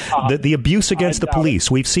day. The abuse against the police.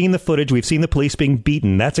 We've seen the footage. We've seen the police being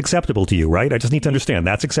beaten. That's acceptable to you, right? I just need to understand.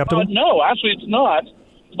 That's acceptable? No, actually, it's not.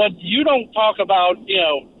 But you don't talk about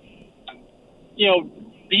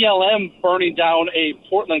BLM burning down a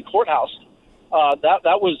Portland courthouse.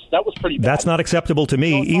 That was pretty bad. That's not acceptable to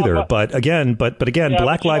me either. But again,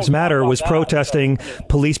 Black Lives Matter was protesting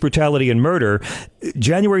police brutality and murder.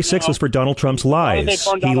 January 6th was for Donald Trump's lies.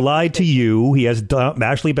 He lied to you. He has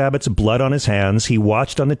Ashley Babbitt's blood on his hands. He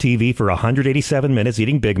watched on the TV for 187 minutes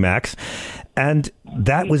eating Big Macs. And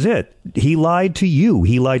that was it. He lied to you.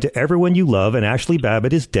 He lied to everyone you love. And Ashley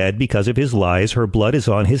Babbitt is dead because of his lies. Her blood is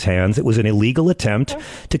on his hands. It was an illegal attempt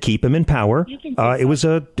to keep him in power. It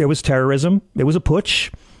was terrorism. It was a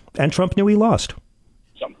putsch. And Trump knew he lost.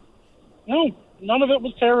 No, none of it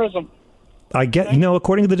was terrorism. I get,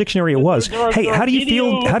 according to the dictionary, it was. Hey, how do you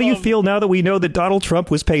feel? How do you feel now that we know that Donald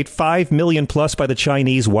Trump was paid $5 million plus by the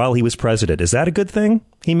Chinese while he was president? Is that a good thing?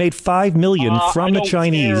 He made $5 million from the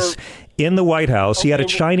Chinese in the White House. He had a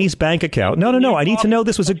Chinese bank account. No. I need to know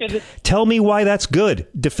this was Tell me why that's good.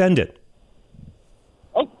 Defend it.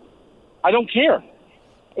 Oh, I don't care.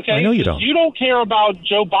 Okay, I know you don't. You don't care about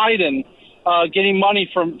Joe Biden getting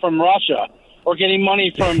money from Russia. Or getting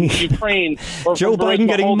money from Ukraine. Or Joe Biden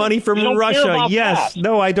getting money from Russia. Yes.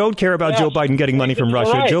 No, I don't care about Joe Biden getting money from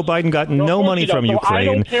Russia. Right. Joe Biden got no money from Ukraine. I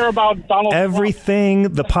don't care about Donald Everything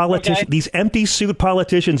Trump. The politicians, these empty suit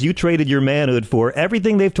politicians you traded your manhood for,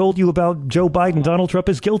 everything they've told you about Joe Biden, Donald Trump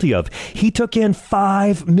is guilty of. He took in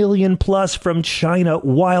 $5 million plus from China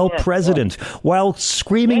while president. While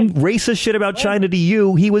screaming racist shit about China to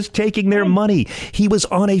you, he was taking their money. He was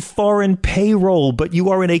on a foreign payroll, but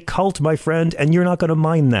you are in a cult, my friend. And you're not going to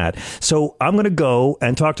mind that. So I'm going to go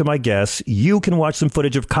and talk to my guests. You can watch some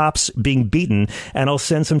footage of cops being beaten, and I'll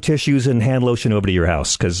send some tissues and hand lotion over to your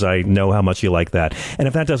house because I know how much you like that. And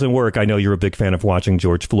if that doesn't work, I know you're a big fan of watching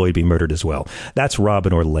George Floyd be murdered as well. That's Rob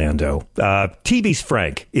in Orlando. TV's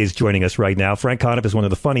Frank is joining us right now. Frank Conniff is one of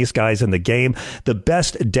the funniest guys in the game, the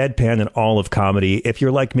best deadpan in all of comedy. If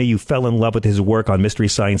you're like me, you fell in love with his work on Mystery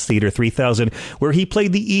Science Theater 3000, where he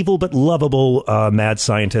played the evil but lovable mad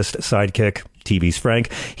scientist sidekick. TV's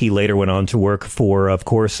Frank. He later went on to work for, of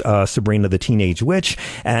course, Sabrina the Teenage Witch,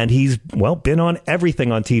 and he's, been on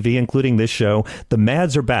everything on TV, including this show. The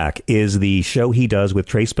Mads Are Back is the show he does with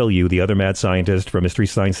Trace Bellew, the other mad scientist from Mystery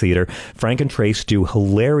Science Theater. Frank and Trace do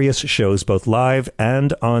hilarious shows, both live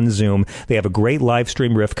and on Zoom. They have a great live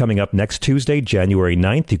stream riff coming up next Tuesday, January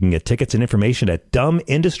 9th. You can get tickets and information at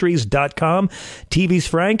dumbindustries.com. TV's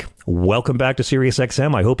Frank, welcome back to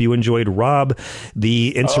SiriusXM. I hope you enjoyed Rob,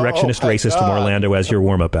 the insurrectionist racist from Orlando, as your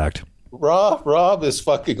warm-up act. Rob is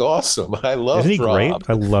fucking awesome. I love Rob. Isn't he great?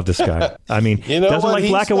 I love this guy. I mean, doesn't like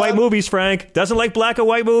black and white movies, Frank. Doesn't like black and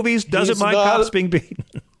white movies. Doesn't mind cops being beaten.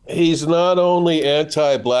 He's not only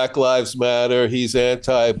anti-Black Lives Matter, he's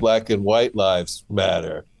anti-Black and White Lives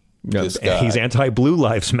Matter. This guy. He's anti-Blue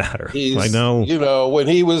Lives Matter. I know. When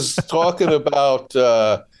he was talking about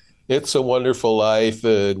It's a Wonderful Life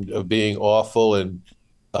and being awful and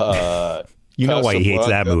you know why he hates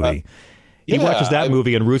that movie. He watches that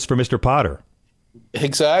movie and roots for Mr. Potter.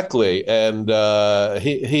 Exactly. And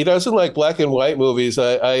he doesn't like black and white movies.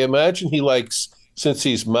 I imagine he likes, since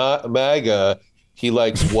he's MAGA, he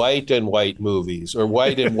likes white and white movies, or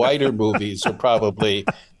white and whiter movies are probably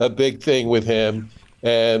a big thing with him.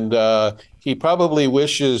 And he probably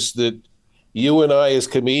wishes that you and I as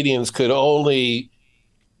comedians could only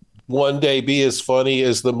one day be as funny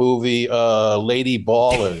as the movie Lady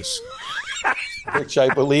Ballers, which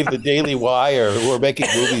I believe the Daily Wire, who are making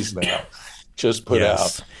movies now, just put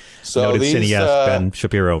out. So noted cineast Ben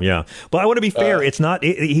Shapiro. Yeah. Well, I want to be fair. It's not.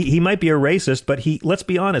 He might be a racist, but let's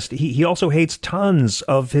be honest. He also hates tons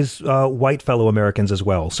of his white fellow Americans as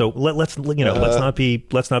well. So let's not be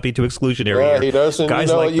too exclusionary. Yeah, he doesn't.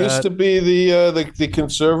 Guys like it used to be the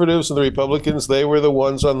conservatives and the Republicans. They were the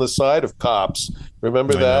ones on the side of cops.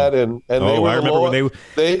 Remember that? And they were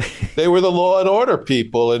they were the law and order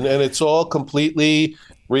people, and it's all completely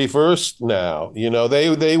reversed now.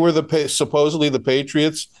 They were supposedly the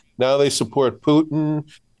patriots. Now they support Putin.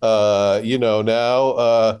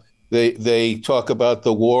 Now they talk about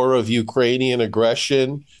the war of Ukrainian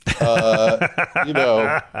aggression.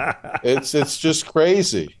 It's just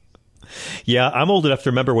crazy. Yeah, I'm old enough to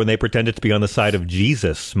remember when they pretended to be on the side of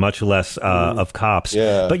Jesus, much less of cops.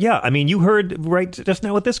 Yeah. But yeah, I mean, you heard right just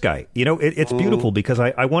now with this guy. You know, it's beautiful because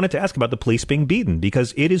I wanted to ask about the police being beaten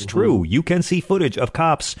because it is true. You can see footage of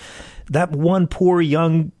cops. That one poor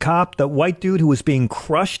young cop, that white dude who was being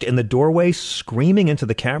crushed in the doorway, screaming into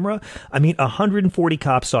the camera. I mean, 140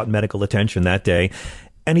 cops sought medical attention that day.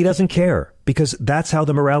 And he doesn't care because that's how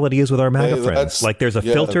the morality is with our MAGA friends. Like there's a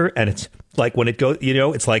filter and it's like when it goes, you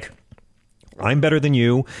know, it's like I'm better than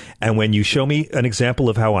you. And when you show me an example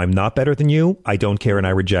of how I'm not better than you, I don't care and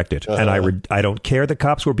I reject it. And I don't care that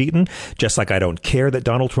cops were beaten, just like I don't care that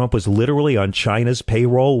Donald Trump was literally on China's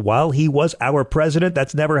payroll while he was our president.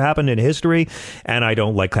 That's never happened in history. And I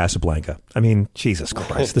don't like Casablanca. I mean, Jesus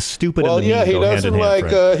Christ, the stupid and the mean go hand in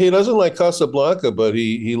hand. He doesn't like Casablanca, but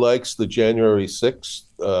he likes the January 6th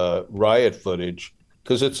riot footage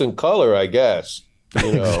because it's in color, I guess.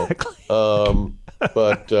 You know,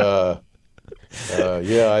 exactly.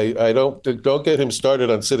 I don't get him started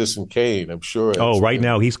on Citizen Kane. I'm sure. Right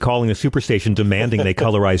now he's calling the Superstation demanding they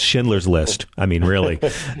colorize Schindler's List. I mean, really.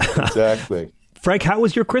 Exactly. Frank, how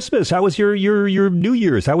was your Christmas? How was your New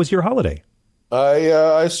Year's? How was your holiday?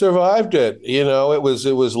 I survived it. You know, it was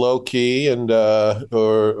low key and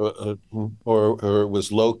or it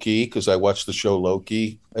was low key because I watched the show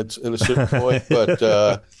Loki at a certain point,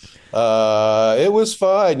 but. It was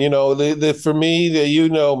fine. You know, for me, you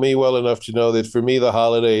know me well enough to know that for me, the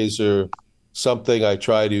holidays are something I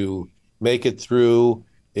try to make it through.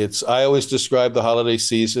 I always describe the holiday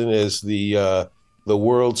season as the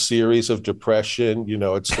World Series of depression. You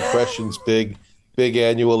know, it's depression's big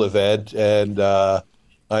annual event. And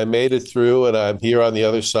I made it through and I'm here on the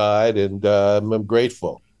other side and I'm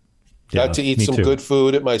grateful. Got to eat some good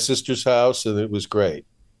food at my sister's house and it was great.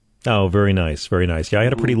 Oh, very nice. Very nice. Yeah, I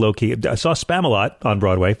had a pretty low-key... I saw Spam-A-Lot on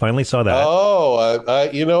Broadway. Finally saw that. Oh,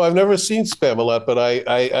 I've never seen Spam-A-Lot, but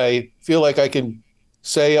I feel like I can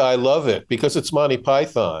say I love it because it's Monty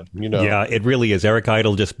Python, you know. Yeah, it really is. Eric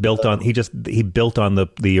Idle just built on... He built on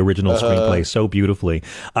the original screenplay so beautifully.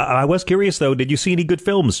 I was curious, though, did you see any good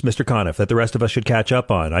films, Mr. Conniff, that the rest of us should catch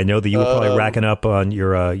up on? I know that you were probably racking up on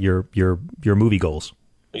your movie goals.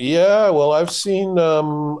 Yeah, well, I've seen,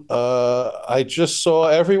 I just saw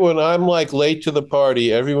everyone, I'm like late to the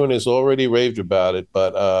party. Everyone has already raved about it,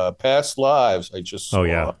 but Past Lives, I just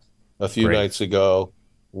saw a few nights ago.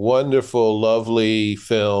 Wonderful, lovely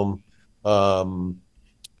film. It's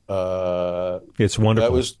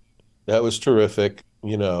wonderful. That was terrific,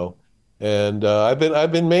 you know. And I've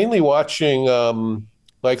been mainly watching,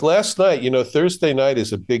 like last night, you know, Thursday night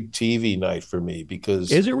is a big TV night for me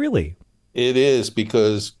because... Is it really? It is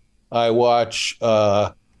because I watch,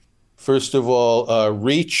 first of all,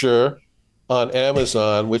 Reacher on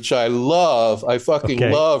Amazon, which I love. I fucking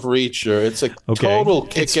love Reacher. It's a total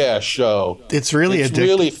kick-ass show. It's really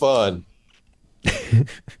really fun.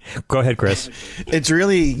 Go ahead, Chris. It's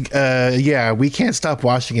really, we can't stop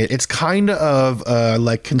watching it. It's kind of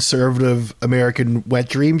like conservative American wet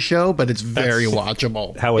dream show, but it's very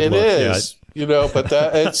watchable. How it looks. Is. Yeah. You know, but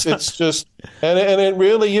that it's just and it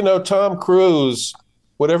really, you know, Tom Cruise,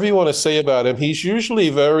 whatever you want to say about him, he's usually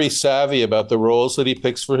very savvy about the roles that he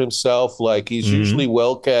picks for himself. Like he's usually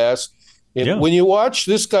well cast. And when you watch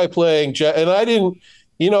this guy playing, and I didn't,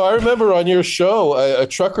 you know, I remember on your show, a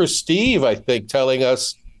trucker Steve, I think, telling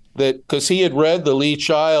us that because he had read the Lee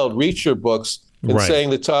Child Reacher books and saying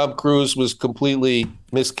that Tom Cruise was completely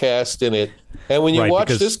miscast in it. And when you watch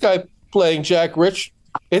this guy playing Jack Rich.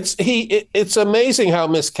 It's amazing how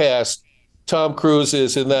miscast Tom Cruise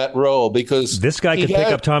is in that role because this guy could pick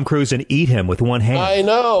up Tom Cruise and eat him with one hand. I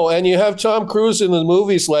know, and you have Tom Cruise in the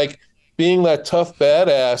movies like being that tough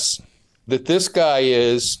badass that this guy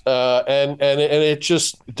is, and it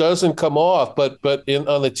just doesn't come off. But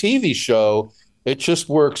on the TV show, it just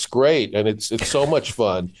works great, and it's so much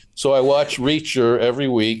fun. So I watch Reacher every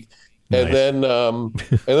week, and then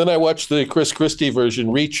I watch the Chris Christie version,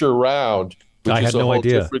 Reacher Round. I had no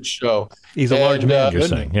idea. Different show. He's a large man, you're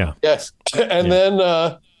saying, yeah. Yes. And then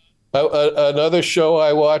another show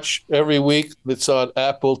I watch every week that's on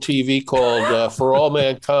Apple TV called For All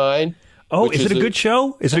Mankind. Oh, is it a good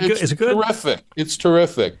show? Is it good? Terrific. It's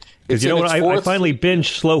terrific. Because you know what? I finally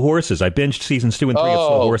binged Slow Horses. I binged seasons 2 and 3 of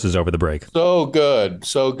Slow Horses over the break. So good.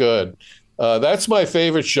 So good. That's my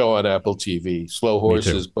favorite show on Apple TV, Slow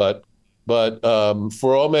Horses. But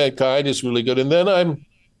For All Mankind is really good. And then I'm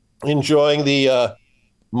enjoying the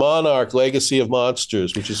Monarch: Legacy of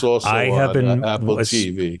Monsters, which is also on Apple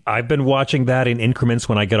TV. I've been watching that in increments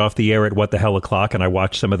when I get off the air at What the Hell O'Clock, and I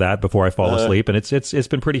watch some of that before I fall asleep, and it's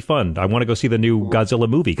been pretty fun. I want to go see the new Godzilla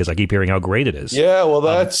movie because I keep hearing how great it is. Yeah, well,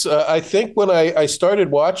 that's I think when I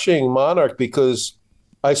started watching Monarch because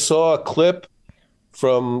I saw a clip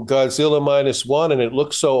from Godzilla -1, and it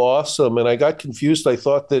looked so awesome, and I got confused. I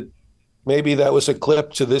thought that maybe that was a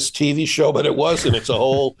clip to this TV show, but it wasn't. It's a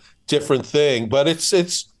whole different thing. But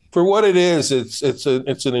it's for what it is. It's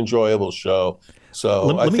an enjoyable show. So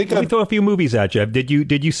let me throw a few movies at you.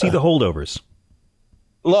 Did you see The Holdovers?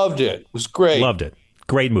 Loved it. It was great. Loved it.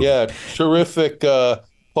 Great movie. Yeah, terrific.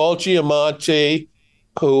 Paul Giamatti,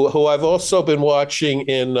 who I've also been watching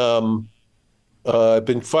in. I've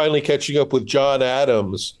been finally catching up with John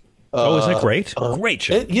Adams. Is that great? Great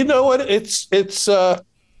show. You know what?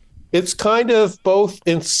 It's kind of both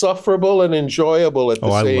insufferable and enjoyable at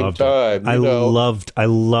the same time. I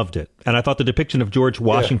loved it. And I thought the depiction of George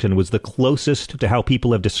Washington was the closest to how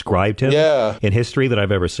people have described him in history that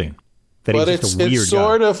I've ever seen. But it's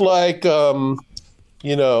sort of like,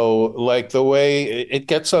 like the way it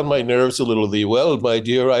gets on my nerves a little. Well, my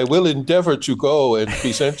dear, I will endeavor to go and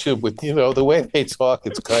present you with, the way they talk.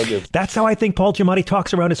 It's kind of. That's how I think Paul Giamatti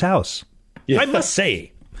talks around his house. Yeah. I must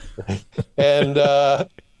say.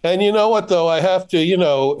 And you know what, though? I have to, you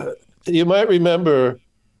might remember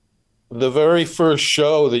the very first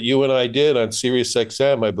show that you and I did on Sirius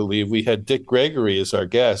XM, I believe. We had Dick Gregory as our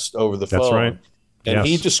guest over the phone. That's right. And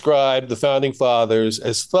he described the Founding Fathers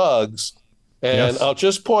as thugs. And I'll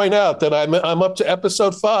just point out that I'm up to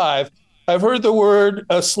episode 5. I've heard the word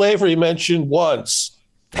slavery mentioned once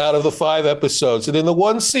out of the 5 episodes. And in the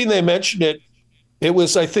one scene they mentioned it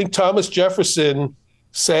was, I think, Thomas Jefferson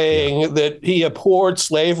saying that he abhorred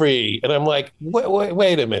slavery. And I'm like,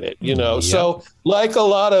 wait a minute, So like a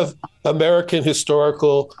lot of American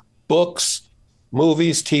historical books,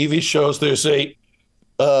 movies, TV shows, there's a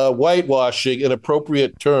whitewashing, an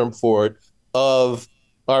appropriate term for it, of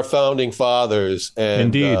our founding fathers. And,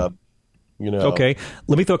 indeed. Okay,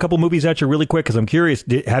 let me throw a couple movies at you really quick because I'm curious.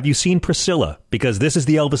 Have you seen Priscilla? Because this is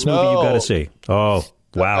the Elvis movie you got to see. Oh,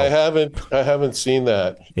 wow. I haven't seen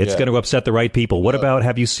that. It's going to upset the right people. What about,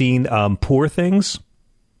 have you seen Poor Things?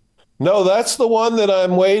 No, that's the one that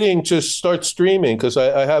I'm waiting to start streaming because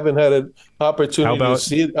I haven't had an opportunity to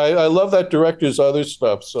see it. I love that director's other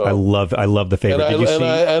stuff. So I love The Favorite.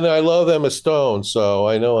 And I love Emma Stone, so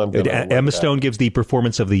I know I'm going to Emma Stone gives the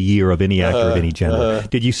performance of the year of any actor of any gender.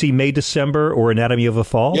 Did you see May December or Anatomy of a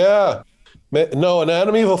Fall? Yeah. No,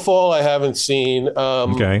 Anatomy of a Fall I haven't seen.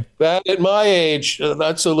 Okay. That at my age,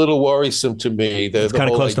 that's a little worrisome to me. It's kind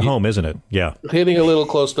of close to home, isn't it? Yeah. Hitting a little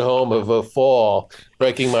close to home of a fall,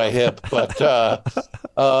 breaking my hip. But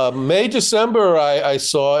May, December I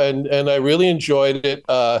saw and I really enjoyed it.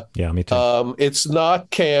 Yeah, me too. It's not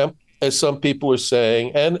camp, as some people are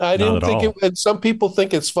saying. And I didn't think it, and some people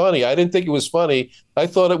think it's funny. I didn't think it was funny. I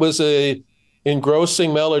thought it was a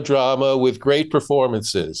engrossing melodrama with great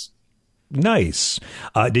performances. Nice.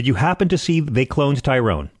 Did you happen to see They Cloned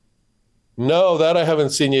Tyrone? No, that I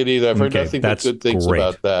haven't seen yet either. I've heard nothing but good things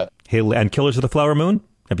about that. And Killers of the Flower Moon?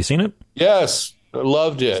 Have you seen it? Yes, I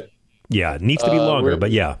loved it. Yeah, it needs to be longer,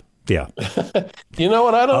 but yeah. You know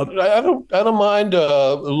what? I don't mind.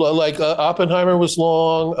 Oppenheimer was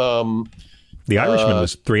long. The Irishman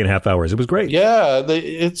was 3.5 hours. It was great. Yeah,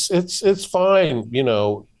 it's fine.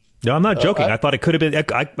 No, I'm not joking. I thought it could have been.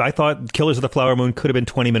 I thought Killers of the Flower Moon could have been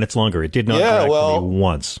 20 minutes longer. It did not drag for me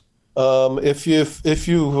once. If you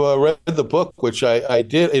read the book, which I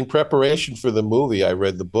did in preparation for the movie, I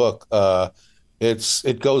read the book.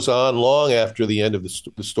 It goes on long after the end of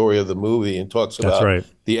the story of the movie and talks about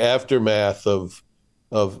the aftermath of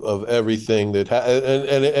everything that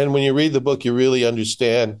and when you read the book, you really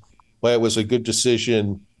understand why it was a good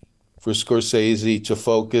decision for Scorsese to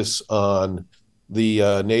focus on the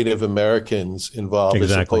Native Americans involved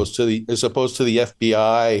as opposed to the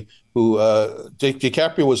FBI, who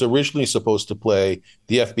DiCaprio was originally supposed to play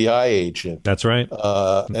the FBI agent. That's right.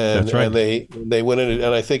 And they went in it,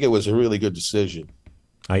 and I think it was a really good decision.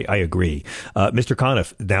 I agree. Mr.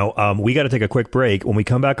 Conniff, now we got to take a quick break. When we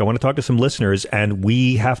come back, I want to talk to some listeners, and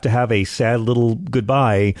we have to have a sad little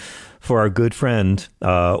goodbye for our good friend,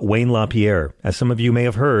 Wayne LaPierre. As some of you may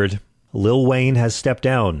have heard, Lil Wayne has stepped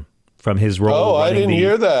down from his role. Oh, I didn't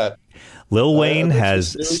hear that. Lil Wayne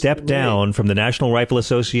has stepped down from the National Rifle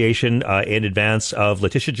Association in advance of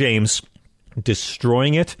Letitia James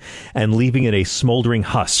destroying it and leaving it a smoldering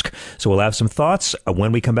husk. So we'll have some thoughts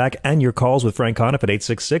when we come back and your calls with Frank Conniff at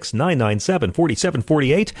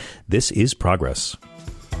 866-997-4748. This is Progress.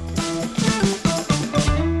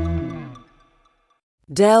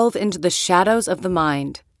 Delve into the shadows of the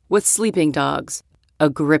mind with Sleeping Dogs, a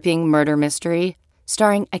gripping murder mystery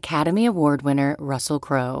starring Academy Award winner Russell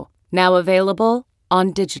Crowe. Now available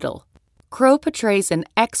on digital. Crowe portrays an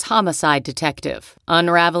ex-homicide detective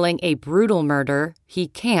unraveling a brutal murder he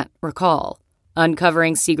can't recall.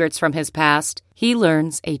 Uncovering secrets from his past, he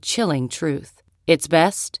learns a chilling truth. It's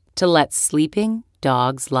best to let sleeping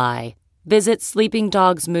dogs lie. Visit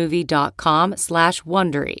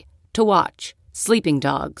sleepingdogsmovie.com/Wondery to watch Sleeping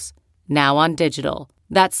Dogs, now on digital.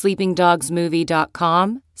 That's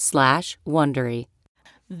sleepingdogsmovie.com/Wondery.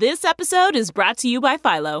 This episode is brought to you by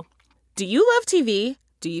Philo. Do you love TV?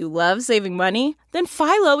 Do you love saving money? Then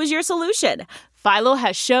Philo is your solution. Philo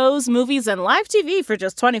has shows, movies, and live TV for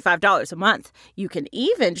just $25 a month. You can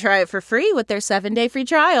even try it for free with their 7-day free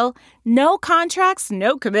trial. No contracts,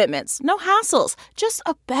 no commitments, no hassles. Just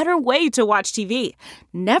a better way to watch TV.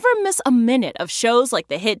 Never miss a minute of shows like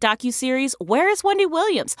the hit docuseries Where is Wendy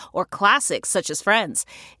Williams? Or classics such as Friends.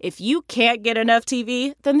 If you can't get enough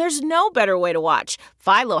TV, then there's no better way to watch.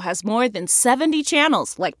 Philo has more than 70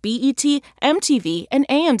 channels like BET, MTV, and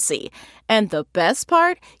AMC. And the best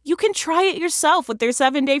part? You can try it yourself with their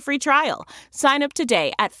 7-day free trial. Sign up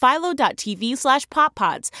today at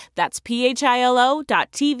philo.tv/poppods. That's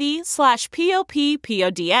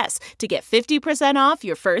philo.tv/POPPODS to get 50% off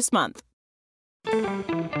your first month.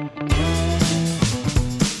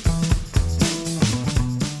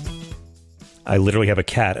 I literally have a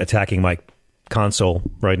cat attacking my console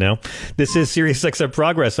right now. This is SiriusXM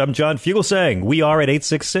Progress. I'm John Fugelsang. We are at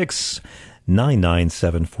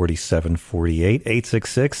 866-997-4748,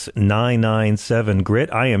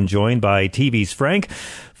 866-997-GRIT. I am joined by TV's Frank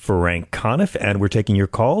Conniff, and we're taking your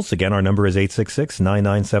calls. Again, our number is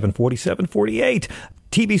 866-997-4748.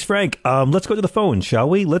 TV's Frank, let's go to the phone, shall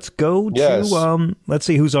we? Let's go to, let's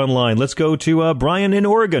see who's online. Let's go to Brian in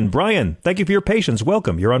Oregon. Brian, thank you for your patience.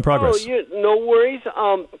 Welcome. You're on Progress. Oh, no worries.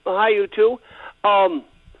 Hi, you two.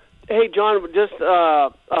 Hey, John, just,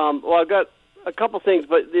 well, I've got a couple things,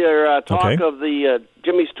 but there talk of the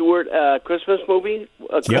Jimmy Stewart Christmas movie,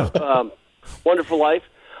 Wonderful Life.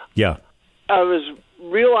 Yeah. I was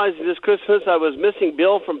realizing this Christmas I was missing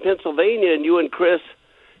Bill from Pennsylvania, and you and Chris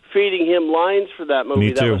feeding him lines for that movie.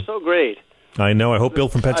 Me too. That was so great. I know. I hope Bill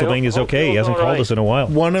from Pennsylvania is okay. He hasn't called us in a while.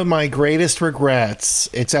 One of my greatest regrets,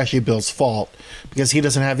 it's actually Bill's fault, because he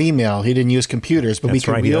doesn't have email. He didn't use computers, but we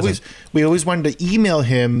always wanted to email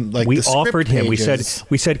him like the script offered him. pages.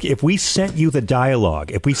 We said if we sent you the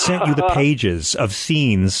dialogue, if we sent you the pages of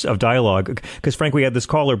scenes of dialogue, because Frank, we had this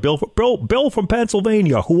caller, Bill from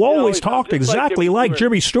Pennsylvania, who always talked exactly like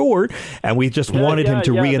Jimmy Stewart, and we just wanted him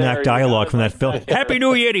to reenact dialogue from that film. Happy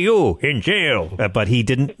New Year to you in jail, but he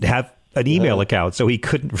didn't have an email account, so he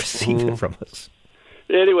couldn't receive it from us.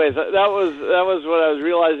 Anyways, that was what I was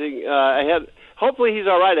realizing. Hopefully he's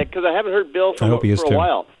all right, because I haven't heard Bill for a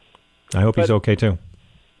while. I hope he's okay too.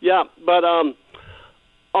 Yeah, but on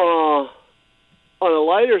a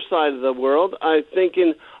lighter side of the world, I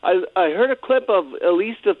heard a clip of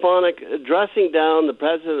Elise Stefanik dressing down the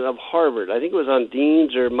president of Harvard. I think it was on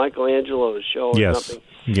Dean's or Michelangelo's show or something.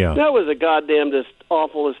 Yeah. That was the goddamnest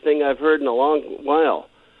awfulest thing I've heard in a long while.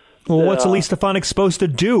 Well, what's Elise Stefanik supposed to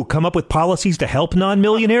do? Come up with policies to help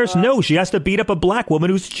non-millionaires? No, she has to beat up a black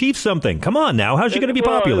woman who's achieved something. Come on now. How's she going to be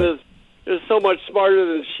popular? Is so much smarter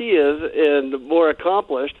than she is and more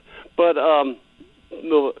accomplished. But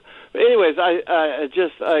anyways, so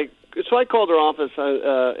I called her office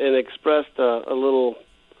and expressed a little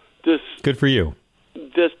good for you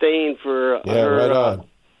disdain for her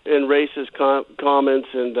and racist comments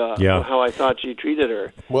and how I thought she treated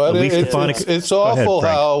her. Well, it's awful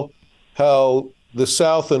how the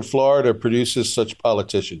South and Florida produces such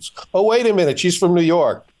politicians. Oh, wait a minute, she's from New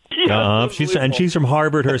York. She's from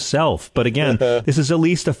Harvard herself. But again, this is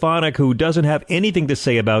Elise Stefanik, who doesn't have anything to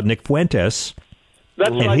say about Nick Fuentes.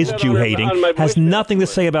 And his Jew hating, has nothing to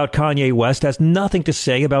say about Kanye West, has nothing to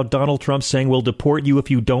say about Donald Trump saying we'll deport you if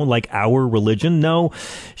you don't like our religion. No,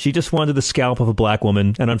 she just wanted the scalp of a black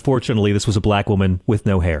woman, and unfortunately this was a black woman with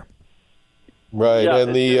no hair. Right,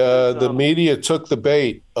 and the media took the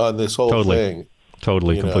bait on this whole thing.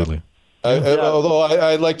 Totally, completely. Although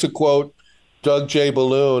I'd like to quote Doug J.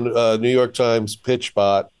 Balloon, New York Times pitch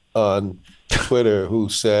bot on Twitter, who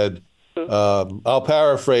said, I'll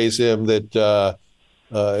paraphrase him, that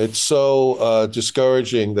it's so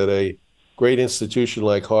discouraging that a great institution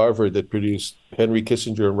like Harvard that produced Henry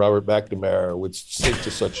Kissinger and Robert McNamara would sink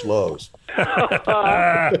to such lows.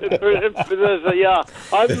 I'm losing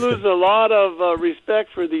a lot of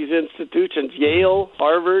respect for these institutions. Yale,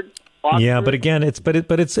 Harvard. Oscars. Yeah, but again,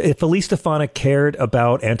 if Elise Stefanik cared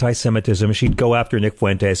about anti-Semitism, she'd go after Nick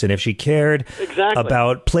Fuentes, and if she cared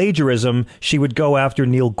about plagiarism, she would go after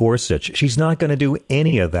Neil Gorsuch. She's not going to do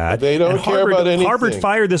any of that. They don't care about anything. Harvard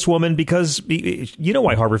fired this woman because, you know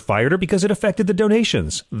why Harvard fired her? Because it affected the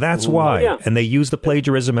donations. That's why. Yeah. And they used the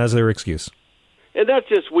plagiarism as their excuse. And that's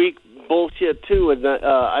just weak bullshit, too. And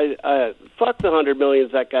I fuck the $100 million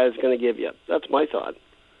that guy's going to give you. That's my thought.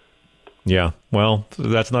 Yeah, well,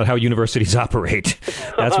 that's not how universities operate.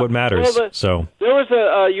 That's what matters. So there was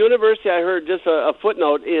a university, I heard just a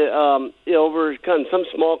footnote over kind of some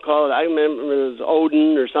small college. I remember it was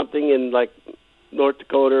Odin or something in like North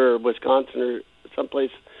Dakota or Wisconsin or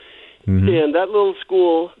someplace. Mm-hmm. And that little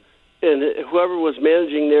school and whoever was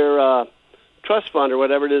managing their trust fund or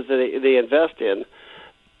whatever it is that they invest in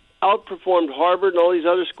outperformed Harvard and all these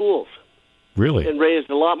other schools. Really? And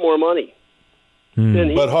raised a lot more money.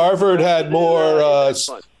 But Harvard had more.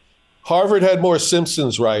 Harvard had more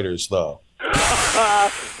Simpsons writers, though.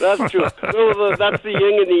 That's true. That's the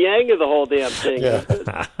yin and the yang of the whole damn thing. Yeah.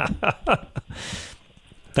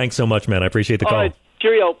 Thanks so much, man. I appreciate the call. All right.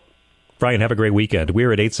 Cheerio. Brian, have a great weekend.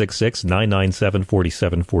 We're at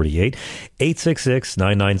 866-997-4748.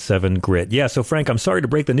 866-997-GRIT. Yeah, so Frank, I'm sorry to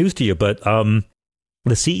break the news to you, but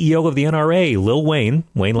the CEO of the NRA, Lil Wayne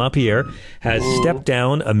LaPierre, has stepped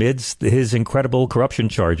down amidst his incredible corruption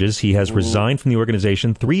charges. He has resigned from the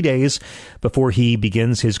organization 3 days before he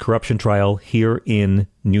begins his corruption trial here in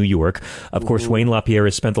New York. Of course, Wayne LaPierre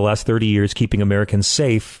has spent the last 30 years keeping Americans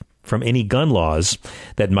safe from any gun laws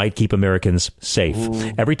that might keep Americans safe.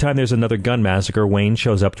 Every time there's another gun massacre, Wayne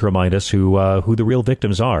shows up to remind us who the real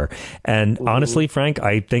victims are. And honestly, Frank,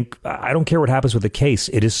 I don't care what happens with the case.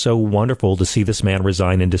 It is so wonderful to see this man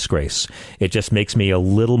resign in disgrace. It just makes me a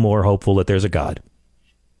little more hopeful that there's a God.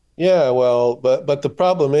 Yeah, well, but the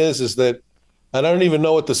problem is that, and I don't even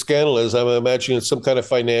know what the scandal is. I'm imagining it's some kind of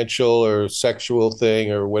financial or sexual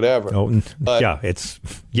thing or whatever. Oh, but, yeah, it's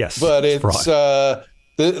fraud.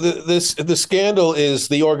 The scandal is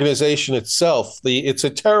the organization itself. It's a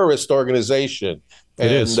terrorist organization.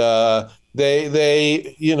 It is.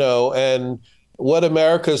 They and what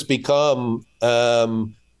America's become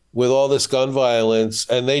with all this gun violence,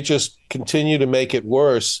 and they just continue to make it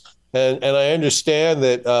worse. And I understand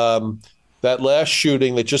that that last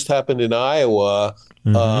shooting that just happened in Iowa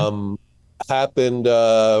happened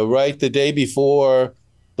right the day before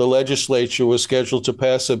the legislature was scheduled to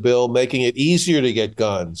pass a bill making it easier to get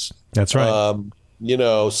guns. That's right.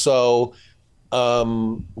 So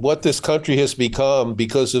what this country has become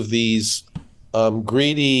because of these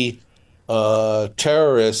greedy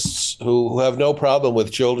terrorists who have no problem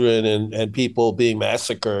with children and people being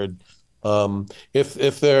massacred.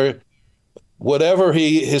 If they're whatever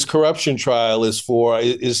his corruption trial is for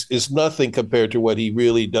is nothing compared to what he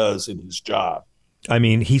really does in his job. I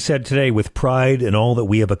mean, he said today, with pride in all that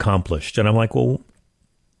we have accomplished. And I'm like, well,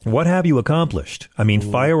 what have you accomplished? I mean,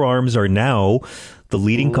 firearms are now the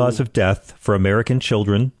leading cause of death for American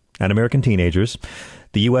children and American teenagers.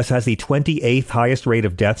 The U.S. has the 28th highest rate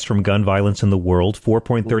of deaths from gun violence in the world,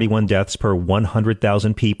 4.31 deaths per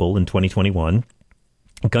 100,000 people in 2021.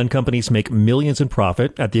 Gun companies make millions in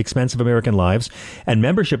profit at the expense of American lives, and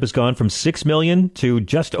membership has gone from 6 million to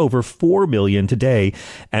just over 4 million today,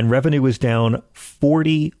 and revenue is down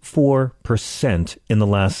 44% in the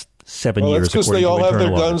last 7 years. That's because they all have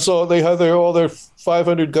their guns. They have all their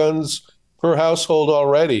 500 guns per household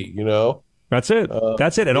already. That's it.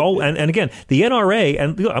 And again, the NRA,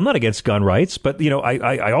 and I'm not against gun rights, but,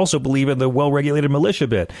 I also believe in the well-regulated militia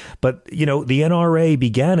bit. But, the NRA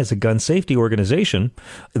began as a gun safety organization.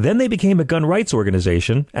 Then they became a gun rights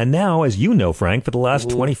organization. And now, as you know, Frank, for the last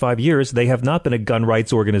 25 years, they have not been a gun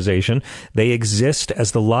rights organization. They exist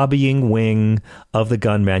as the lobbying wing of the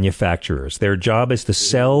gun manufacturers. Their job is to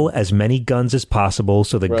sell as many guns as possible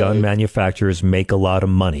so the gun manufacturers make a lot of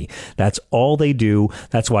money. That's all they do.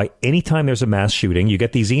 That's why anytime there's a mass shooting, you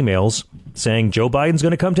get these emails saying Joe Biden's going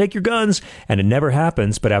to come take your guns, and it never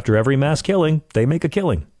happens. But after every mass killing, they make a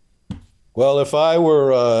killing. Well, if I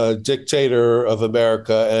were a dictator of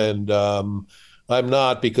America, and I'm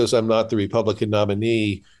not, because I'm not the Republican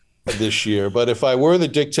nominee this year, but if I were the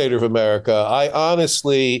dictator of America, I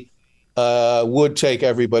honestly would take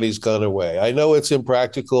everybody's gun away. I know it's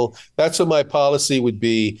impractical. That's what my policy would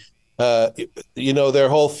be. Their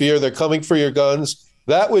whole fear, they're coming for your guns.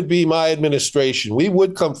 That would be my administration. We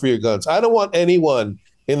would come for your guns. I don't want anyone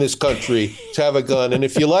in this country to have a gun. And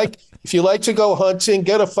if you like to go hunting,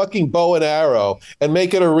 get a fucking bow and arrow and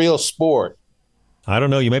make it a real sport. I don't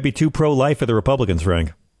know. You might be too pro-life for the Republicans,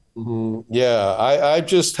 Frank. Yeah, I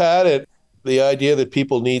just had it the idea that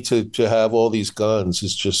people need to have all these guns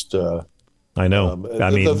is just. I know.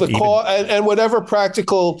 And whatever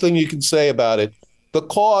practical thing you can say about it, the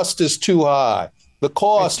cost is too high. The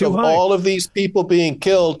cost of all of these people being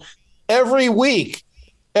killed every week,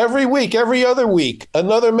 every other week,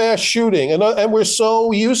 another mass shooting, and we're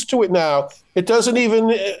so used to it now. It doesn't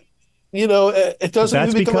even. It doesn't.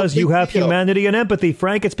 That's because you have humanity and empathy,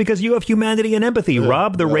 Frank. It's because you have humanity and empathy. Yeah,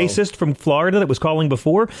 Rob, the racist from Florida that was calling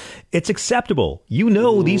before, it's acceptable.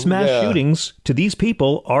 These mass shootings to these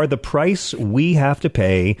people are the price we have to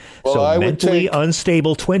pay. So mentally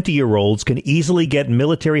unstable 20-year-olds can easily get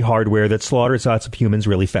military hardware that slaughters lots of humans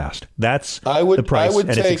really fast. That's the price, and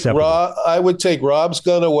it's acceptable. I would take Rob's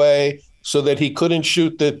gun away so that he couldn't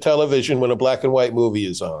shoot the television when a black and white movie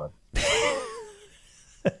is on.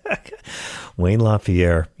 Wayne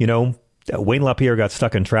LaPierre. Wayne LaPierre got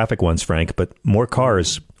stuck in traffic once, Frank, but more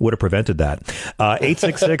cars would have prevented that.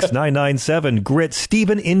 866-997-GRIT.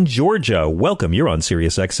 Stephen in Georgia. Welcome. You're on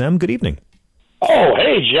Sirius XM. Good evening. Oh,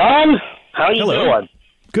 hey, John. How you doing?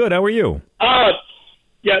 Good. How are you?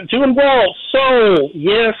 Doing well. So,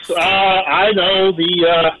 yes, I know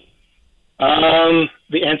the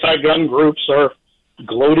anti-gun groups are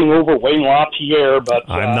gloating over Wayne LaPierre, but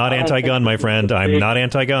I'm not anti-gun, my friend. I'm not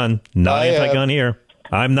anti-gun. Not anti-gun here.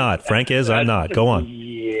 I'm not. Frank is. I'm not. Go on.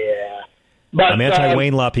 Yeah, but I'm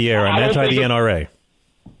anti-Wayne LaPierre. I'm anti the NRA.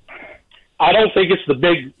 I don't think it's the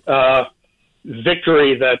big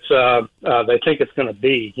victory that they think it's going to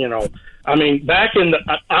be. I mean,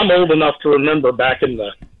 I'm old enough to remember back in the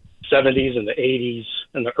 70s and the 80s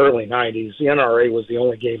and the early 90s, the NRA was the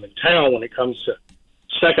only game in town when it comes to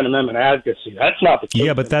Second Amendment advocacy. That's not the case.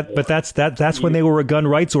 Yeah, but that's when they were a gun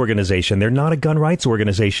rights organization. They're not a gun rights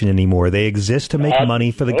organization anymore. They exist to make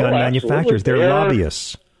money for the gun manufacturers. They're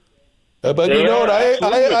lobbyists. But you know what?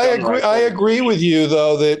 I agree with you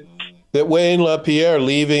though that Wayne LaPierre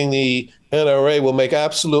leaving the NRA will make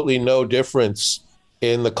absolutely no difference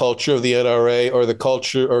in the culture of the NRA or the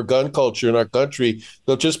culture or gun culture in our country.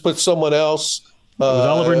 They'll just put someone else. With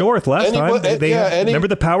Oliver North last time. Remember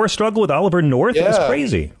the power struggle with Oliver North? Yeah. That's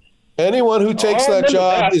crazy. Anyone who takes that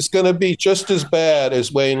job is going to be just as bad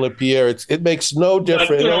as Wayne LaPierre. It makes no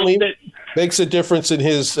difference. It only makes a difference in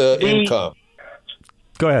his income.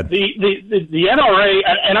 Go ahead. The NRA,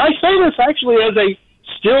 and I say this actually as a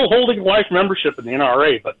still holding life membership in the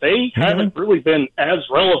NRA, but they haven't really been as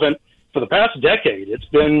relevant for the past decade. It's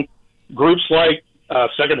been groups like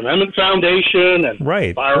Second Amendment Foundation and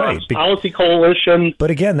Firearms Policy Coalition. But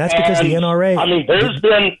again, that's because the NRA... I mean, there's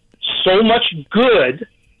been so much good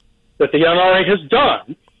that the NRA has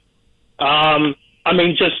done. I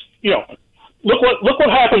mean, just, look what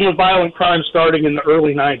happened with violent crime starting in the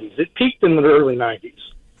early 90s. It peaked in the early 90s.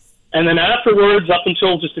 And then afterwards, up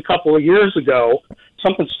until just a couple of years ago,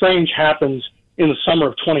 something strange happened in the summer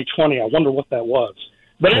of 2020. I wonder what that was.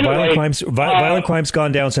 But anyway, violent crime's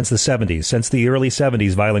gone down since the 70s. Since the early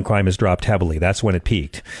 70s, violent crime has dropped heavily. That's when it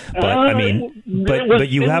peaked. But I mean, but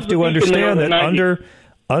you have to understand that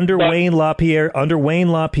under Wayne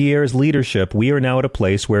LaPierre's leadership, we are now at a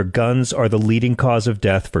place where guns are the leading cause of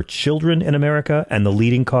death for children in America and the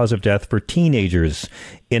leading cause of death for teenagers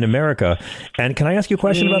in America. And can I ask you a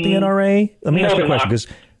question about the NRA? Let me ask you a question because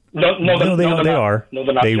they are.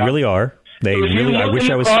 They really are. They really. I wish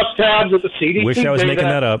I was. Wish I was making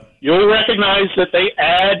that up. You'll recognize that they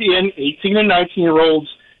add in 18 and 19-year-olds.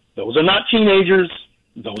 Those are not teenagers.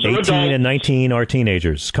 Those 18 and 19 are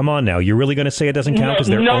teenagers. Come on now. You're really going to say it doesn't count because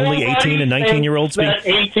they're only 18 and 19-year-olds?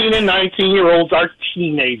 18 and 19-year-olds are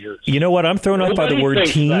teenagers. You know what? I'm thrown off by the word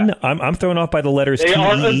teen. I'm thrown off by the letters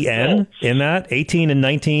T-E-E-N in that. 18 and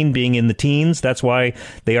 19 being in the teens. That's why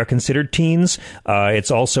they are considered teens.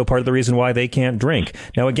 It's also part of the reason why they can't drink.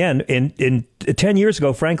 Now, again, in 10 years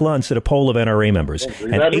ago, Frank Luntz did a poll of NRA members,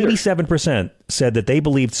 and 87% said that they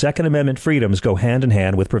believed Second Amendment freedoms go hand in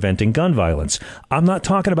hand with preventing gun violence. I'm not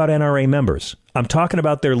talking about NRA members. I'm talking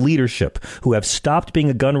about their leadership, who have stopped being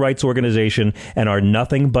a gun rights organization and are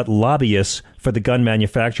nothing but lobbyists for the gun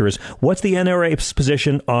manufacturers. What's the NRA's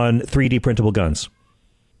position on 3D printable guns?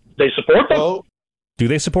 They support them. Do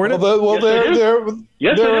they support it?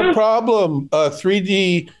 They're a problem.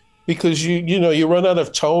 3D, because you run out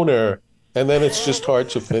of toner. And then it's just hard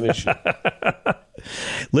to finish it.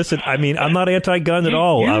 Listen, I mean, I'm not anti-gun at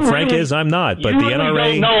all. Frank is, I'm not. But the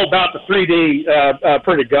NRA... don't know about the 3D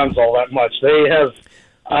printed guns all that much. They have...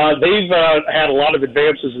 They've had a lot of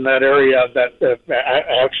advances in that area that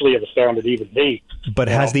actually have astounded even me. But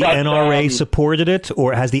has the NRA supported it,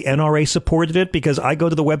 or has the NRA supported it? Because I go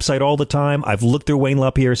to the website all the time. I've looked through Wayne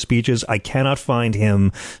LaPierre's speeches. I cannot find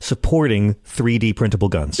him supporting 3D printable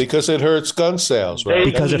guns. Because it hurts gun sales, right?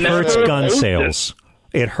 Because it hurts gun sales.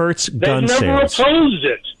 It hurts gun sales. They've never opposed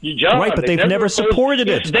it, John. Right, but they've never supported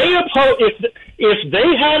it. If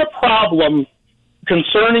they had a problem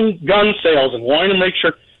concerning gun sales and wanting to make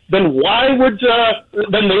sure, then why would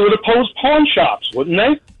then they would oppose pawn shops, wouldn't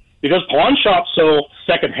they? Because pawn shops sell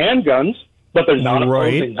secondhand guns, but they're not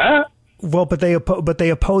opposing that. Well, but they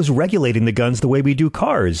oppose regulating the guns the way we do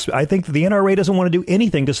cars. I think the NRA doesn't want to do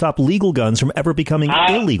anything to stop legal guns from ever becoming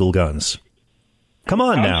illegal guns. Come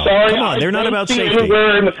on now. Sorry, come on. They're not about safety.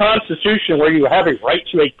 Anywhere in the Constitution where you have a right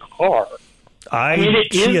to a car. I mean,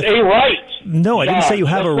 it is a right. No, I didn't say you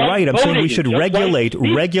have a right. I'm saying we should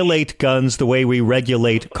regulate guns the way we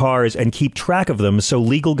regulate cars and keep track of them so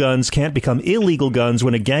legal guns can't become illegal guns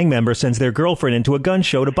when a gang member sends their girlfriend into a gun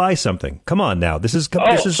show to buy something. Come on now. This is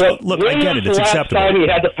look, I get it. It's acceptable. Last time he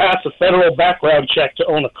had to pass a federal background check to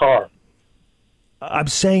own a car. I'm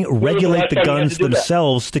saying regulate the guns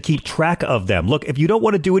themselves to keep track of them. Look, if you don't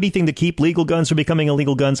want to do anything to keep legal guns from becoming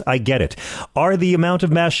illegal guns, I get it. Are the amount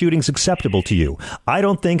of mass shootings acceptable to you? I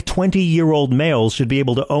don't think 20-year-old males should be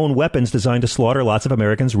able to own weapons designed to slaughter lots of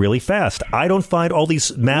Americans really fast. I don't find all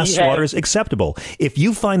these mass slaughters acceptable. If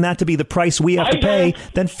you find that to be the price we have to pay,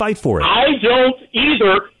 then fight for it. I don't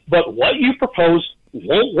either, but what you propose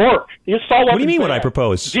won't work. What do you mean what I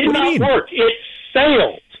propose? Did what do you mean? Not work. It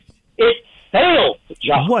failed. It failed,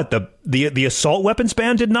 John. What, the assault weapons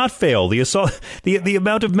ban did not fail. The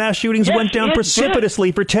amount of mass shootings went down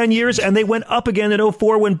precipitously for 10 years, and they went up again in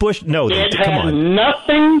 2004 when Bush. No, it come on. Had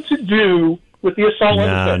nothing to do with the assault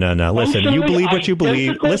weapons. No. Listen, you believe what you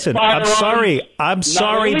believe. Listen, I'm sorry,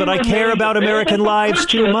 but I care about American lives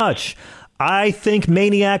too much. I think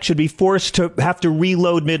Maniac should be forced to have to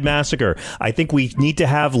reload mid-massacre. I think we need to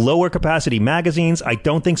have lower capacity magazines. I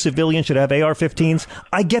don't think civilians should have AR-15s.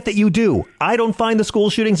 I get that you do. I don't find the school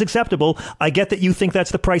shootings acceptable. I get that you think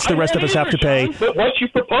that's the price the rest of us have to pay. But what you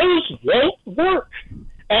propose won't work.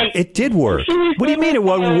 And it did work. What do you mean it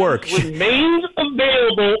won't work? Remains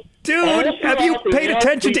available. Dude, have you paid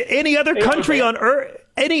attention to any other country on Earth?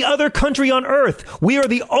 Any other country on Earth? We are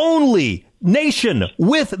the only nation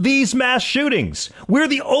with these mass shootings. We're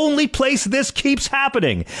the only place this keeps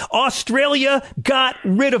happening. Australia got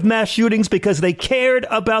rid of mass shootings because they cared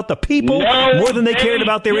about the people more than they cared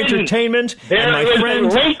about their entertainment. There is a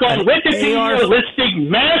link on Wikipedia listing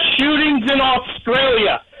mass shootings in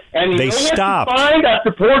Australia. And they stopped. What you find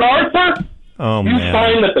after Port Arthur? You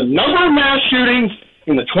find that the number of mass shootings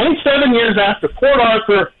in the 27 years after Port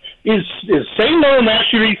Arthur is same number of mass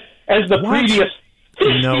shootings as the previous.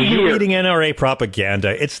 No, you're reading NRA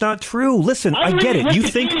propaganda. It's not true. Listen, I get it. You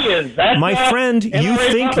think, my friend, you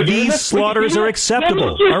think these slaughters are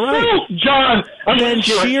acceptable. All right. John, then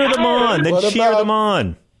cheer them on.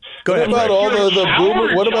 Go ahead.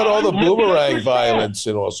 What about all the boomerang violence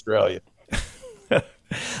in Australia?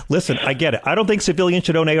 Listen, I get it. I don't think civilians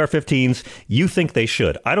should own AR-15s. You think they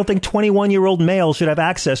should. I don't think 21-year-old males should have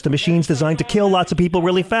access to machines designed to kill lots of people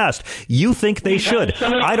really fast. You think they should.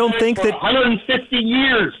 I don't think that... 150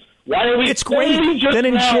 years. Why are we it's great. Then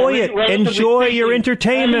enjoy it. Enjoy your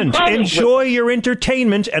entertainment. Enjoy your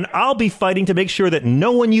entertainment, and I'll be fighting to make sure that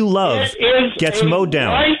no one you love gets mowed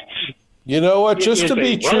down. Right. You know what? Just to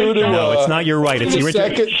be true to... No, it's not your right. It's your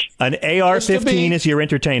an AR-15 is your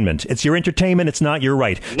entertainment. It's your entertainment. It's not your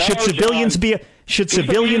right. Should civilians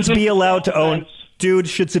be allowed to own... Dude,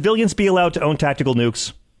 should civilians be allowed to own tactical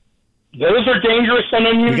nukes? Those are dangerous and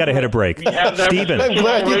unusual. We got to hit a break. Stephen. I'm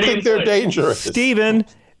glad you think they're dangerous. Stephen,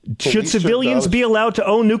 should civilians be allowed to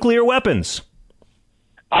own nuclear weapons?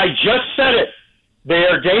 I just said it. They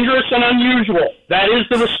are dangerous and unusual. That is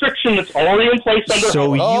the restriction that's already in place under...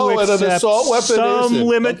 So you accept some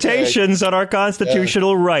limitations on our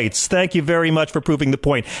constitutional rights. Thank you very much for proving the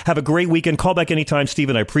point. Have a great weekend. Call back anytime,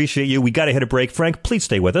 Stephen. I appreciate you. We got to hit a break. Frank, please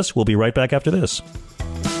stay with us. We'll be right back after this.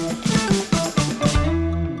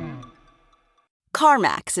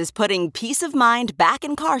 CarMax is putting peace of mind back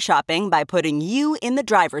in car shopping by putting you in the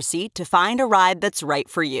driver's seat to find a ride that's right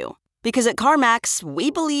for you. Because at CarMax, we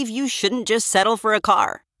believe you shouldn't just settle for a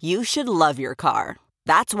car. You should love your car.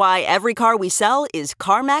 That's why every car we sell is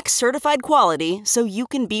CarMax certified quality, so you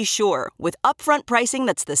can be sure with upfront pricing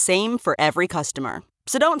that's the same for every customer.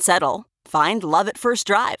 So don't settle. Find love at first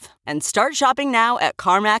drive and start shopping now at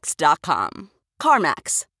CarMax.com.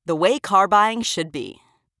 CarMax, the way car buying should be.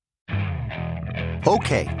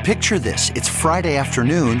 Okay, picture this. It's Friday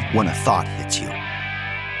afternoon when a thought hits you.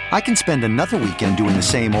 I can spend another weekend doing the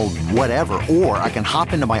same old whatever, or I can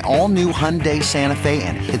hop into my all-new Hyundai Santa Fe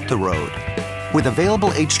and hit the road. With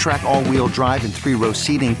available H-Track all-wheel drive and 3-row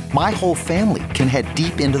seating, my whole family can head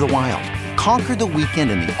deep into the wild. Conquer the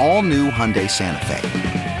weekend in the all-new Hyundai Santa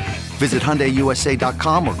Fe. Visit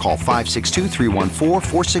HyundaiUSA.com or call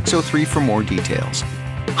 562-314-4603 for more details.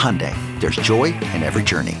 Hyundai, there's joy in every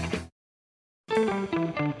journey.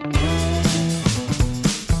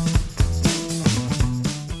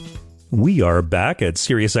 We are back at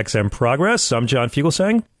SiriusXM Progress. I'm John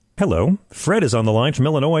Fugelsang. Hello. Fred is on the line from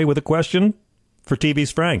Illinois with a question for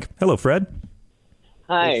TV's Frank. Hello, Fred.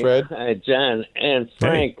 Hi, hey, Fred. Hi, John and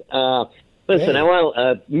Frank. Hey. Listen, I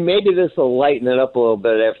want maybe this will lighten it up a little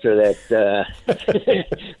bit after that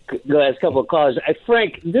last couple of calls.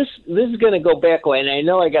 Frank, this is going to go back away, and I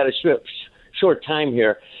know I got a short time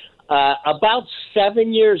here. About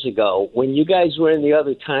 7 years ago, when you guys were in the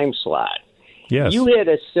other time slot, yes, you had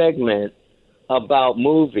a segment about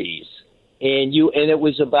movies, and it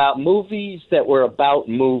was about movies that were about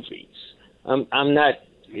movies. I'm not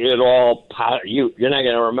at all. You're not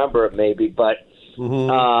going to remember it, maybe, but.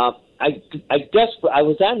 Mm-hmm. I guess I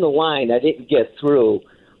was on the line. I didn't get through.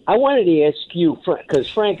 I wanted to ask you, because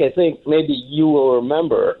Frank, I think maybe you will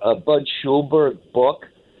remember a Bud Schulberg book,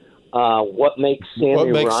 "What Makes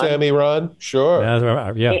Sammy Run." Sure.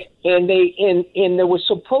 Yeah. And there was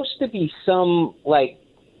supposed to be some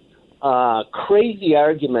crazy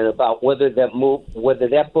argument about whether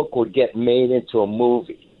that book would get made into a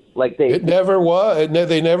movie. It never was.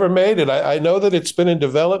 They never made it. I know that it's been in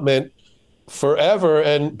development forever,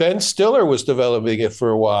 and Ben Stiller was developing it for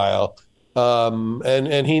a while,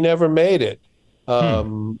 and he never made it.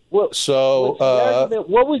 What was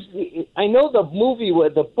I know the movie where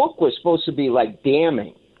the book was supposed to be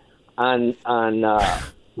damning on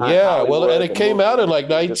yeah, well, and it came out in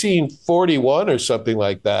 1941 or something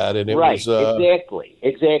like that, and it was exactly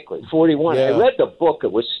 41. Yeah. I read the book;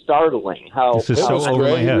 it was startling how this is so over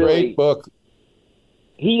my head. Great book.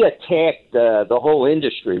 He attacked the whole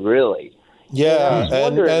industry, really. Yeah,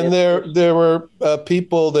 and there were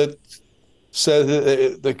people that said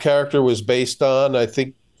that the character was based on, I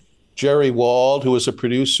think, Jerry Wald, who was a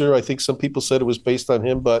producer. I think some people said it was based on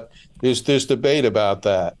him, but there's debate about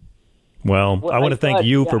that. Well, I want to thank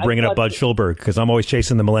you for bringing up Bud Schulberg, because I'm always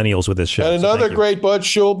chasing the millennials with this show. And another great Bud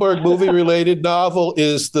Schulberg movie-related novel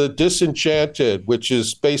is The Disenchanted, which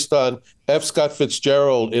is based on F. Scott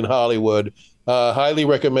Fitzgerald in Hollywood. Highly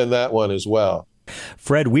recommend that one as well.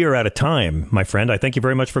 Fred, we are out of time, my friend. I thank you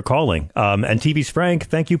very much for calling. And TV's Frank,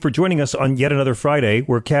 thank you for joining us on yet another Friday.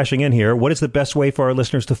 We're cashing in here. What is the best way for our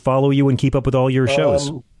listeners to follow you and keep up with all your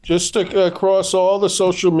shows? Just across all the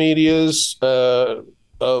social medias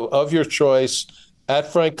of your choice,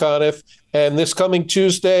 at Frank Conniff. And this coming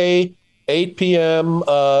Tuesday, 8 p.m.,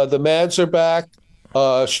 the Mads are back.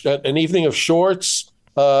 An evening of shorts.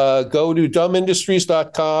 Go to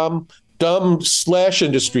dumbindustries.com.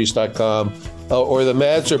 dumb/industries.com or the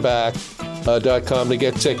madserback.com to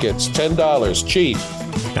get tickets. $10, cheap.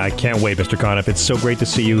 I can't wait, Mr. Conniff. It's so great to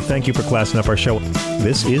see you. Thank you for classing up our show.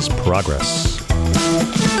 This is Progress.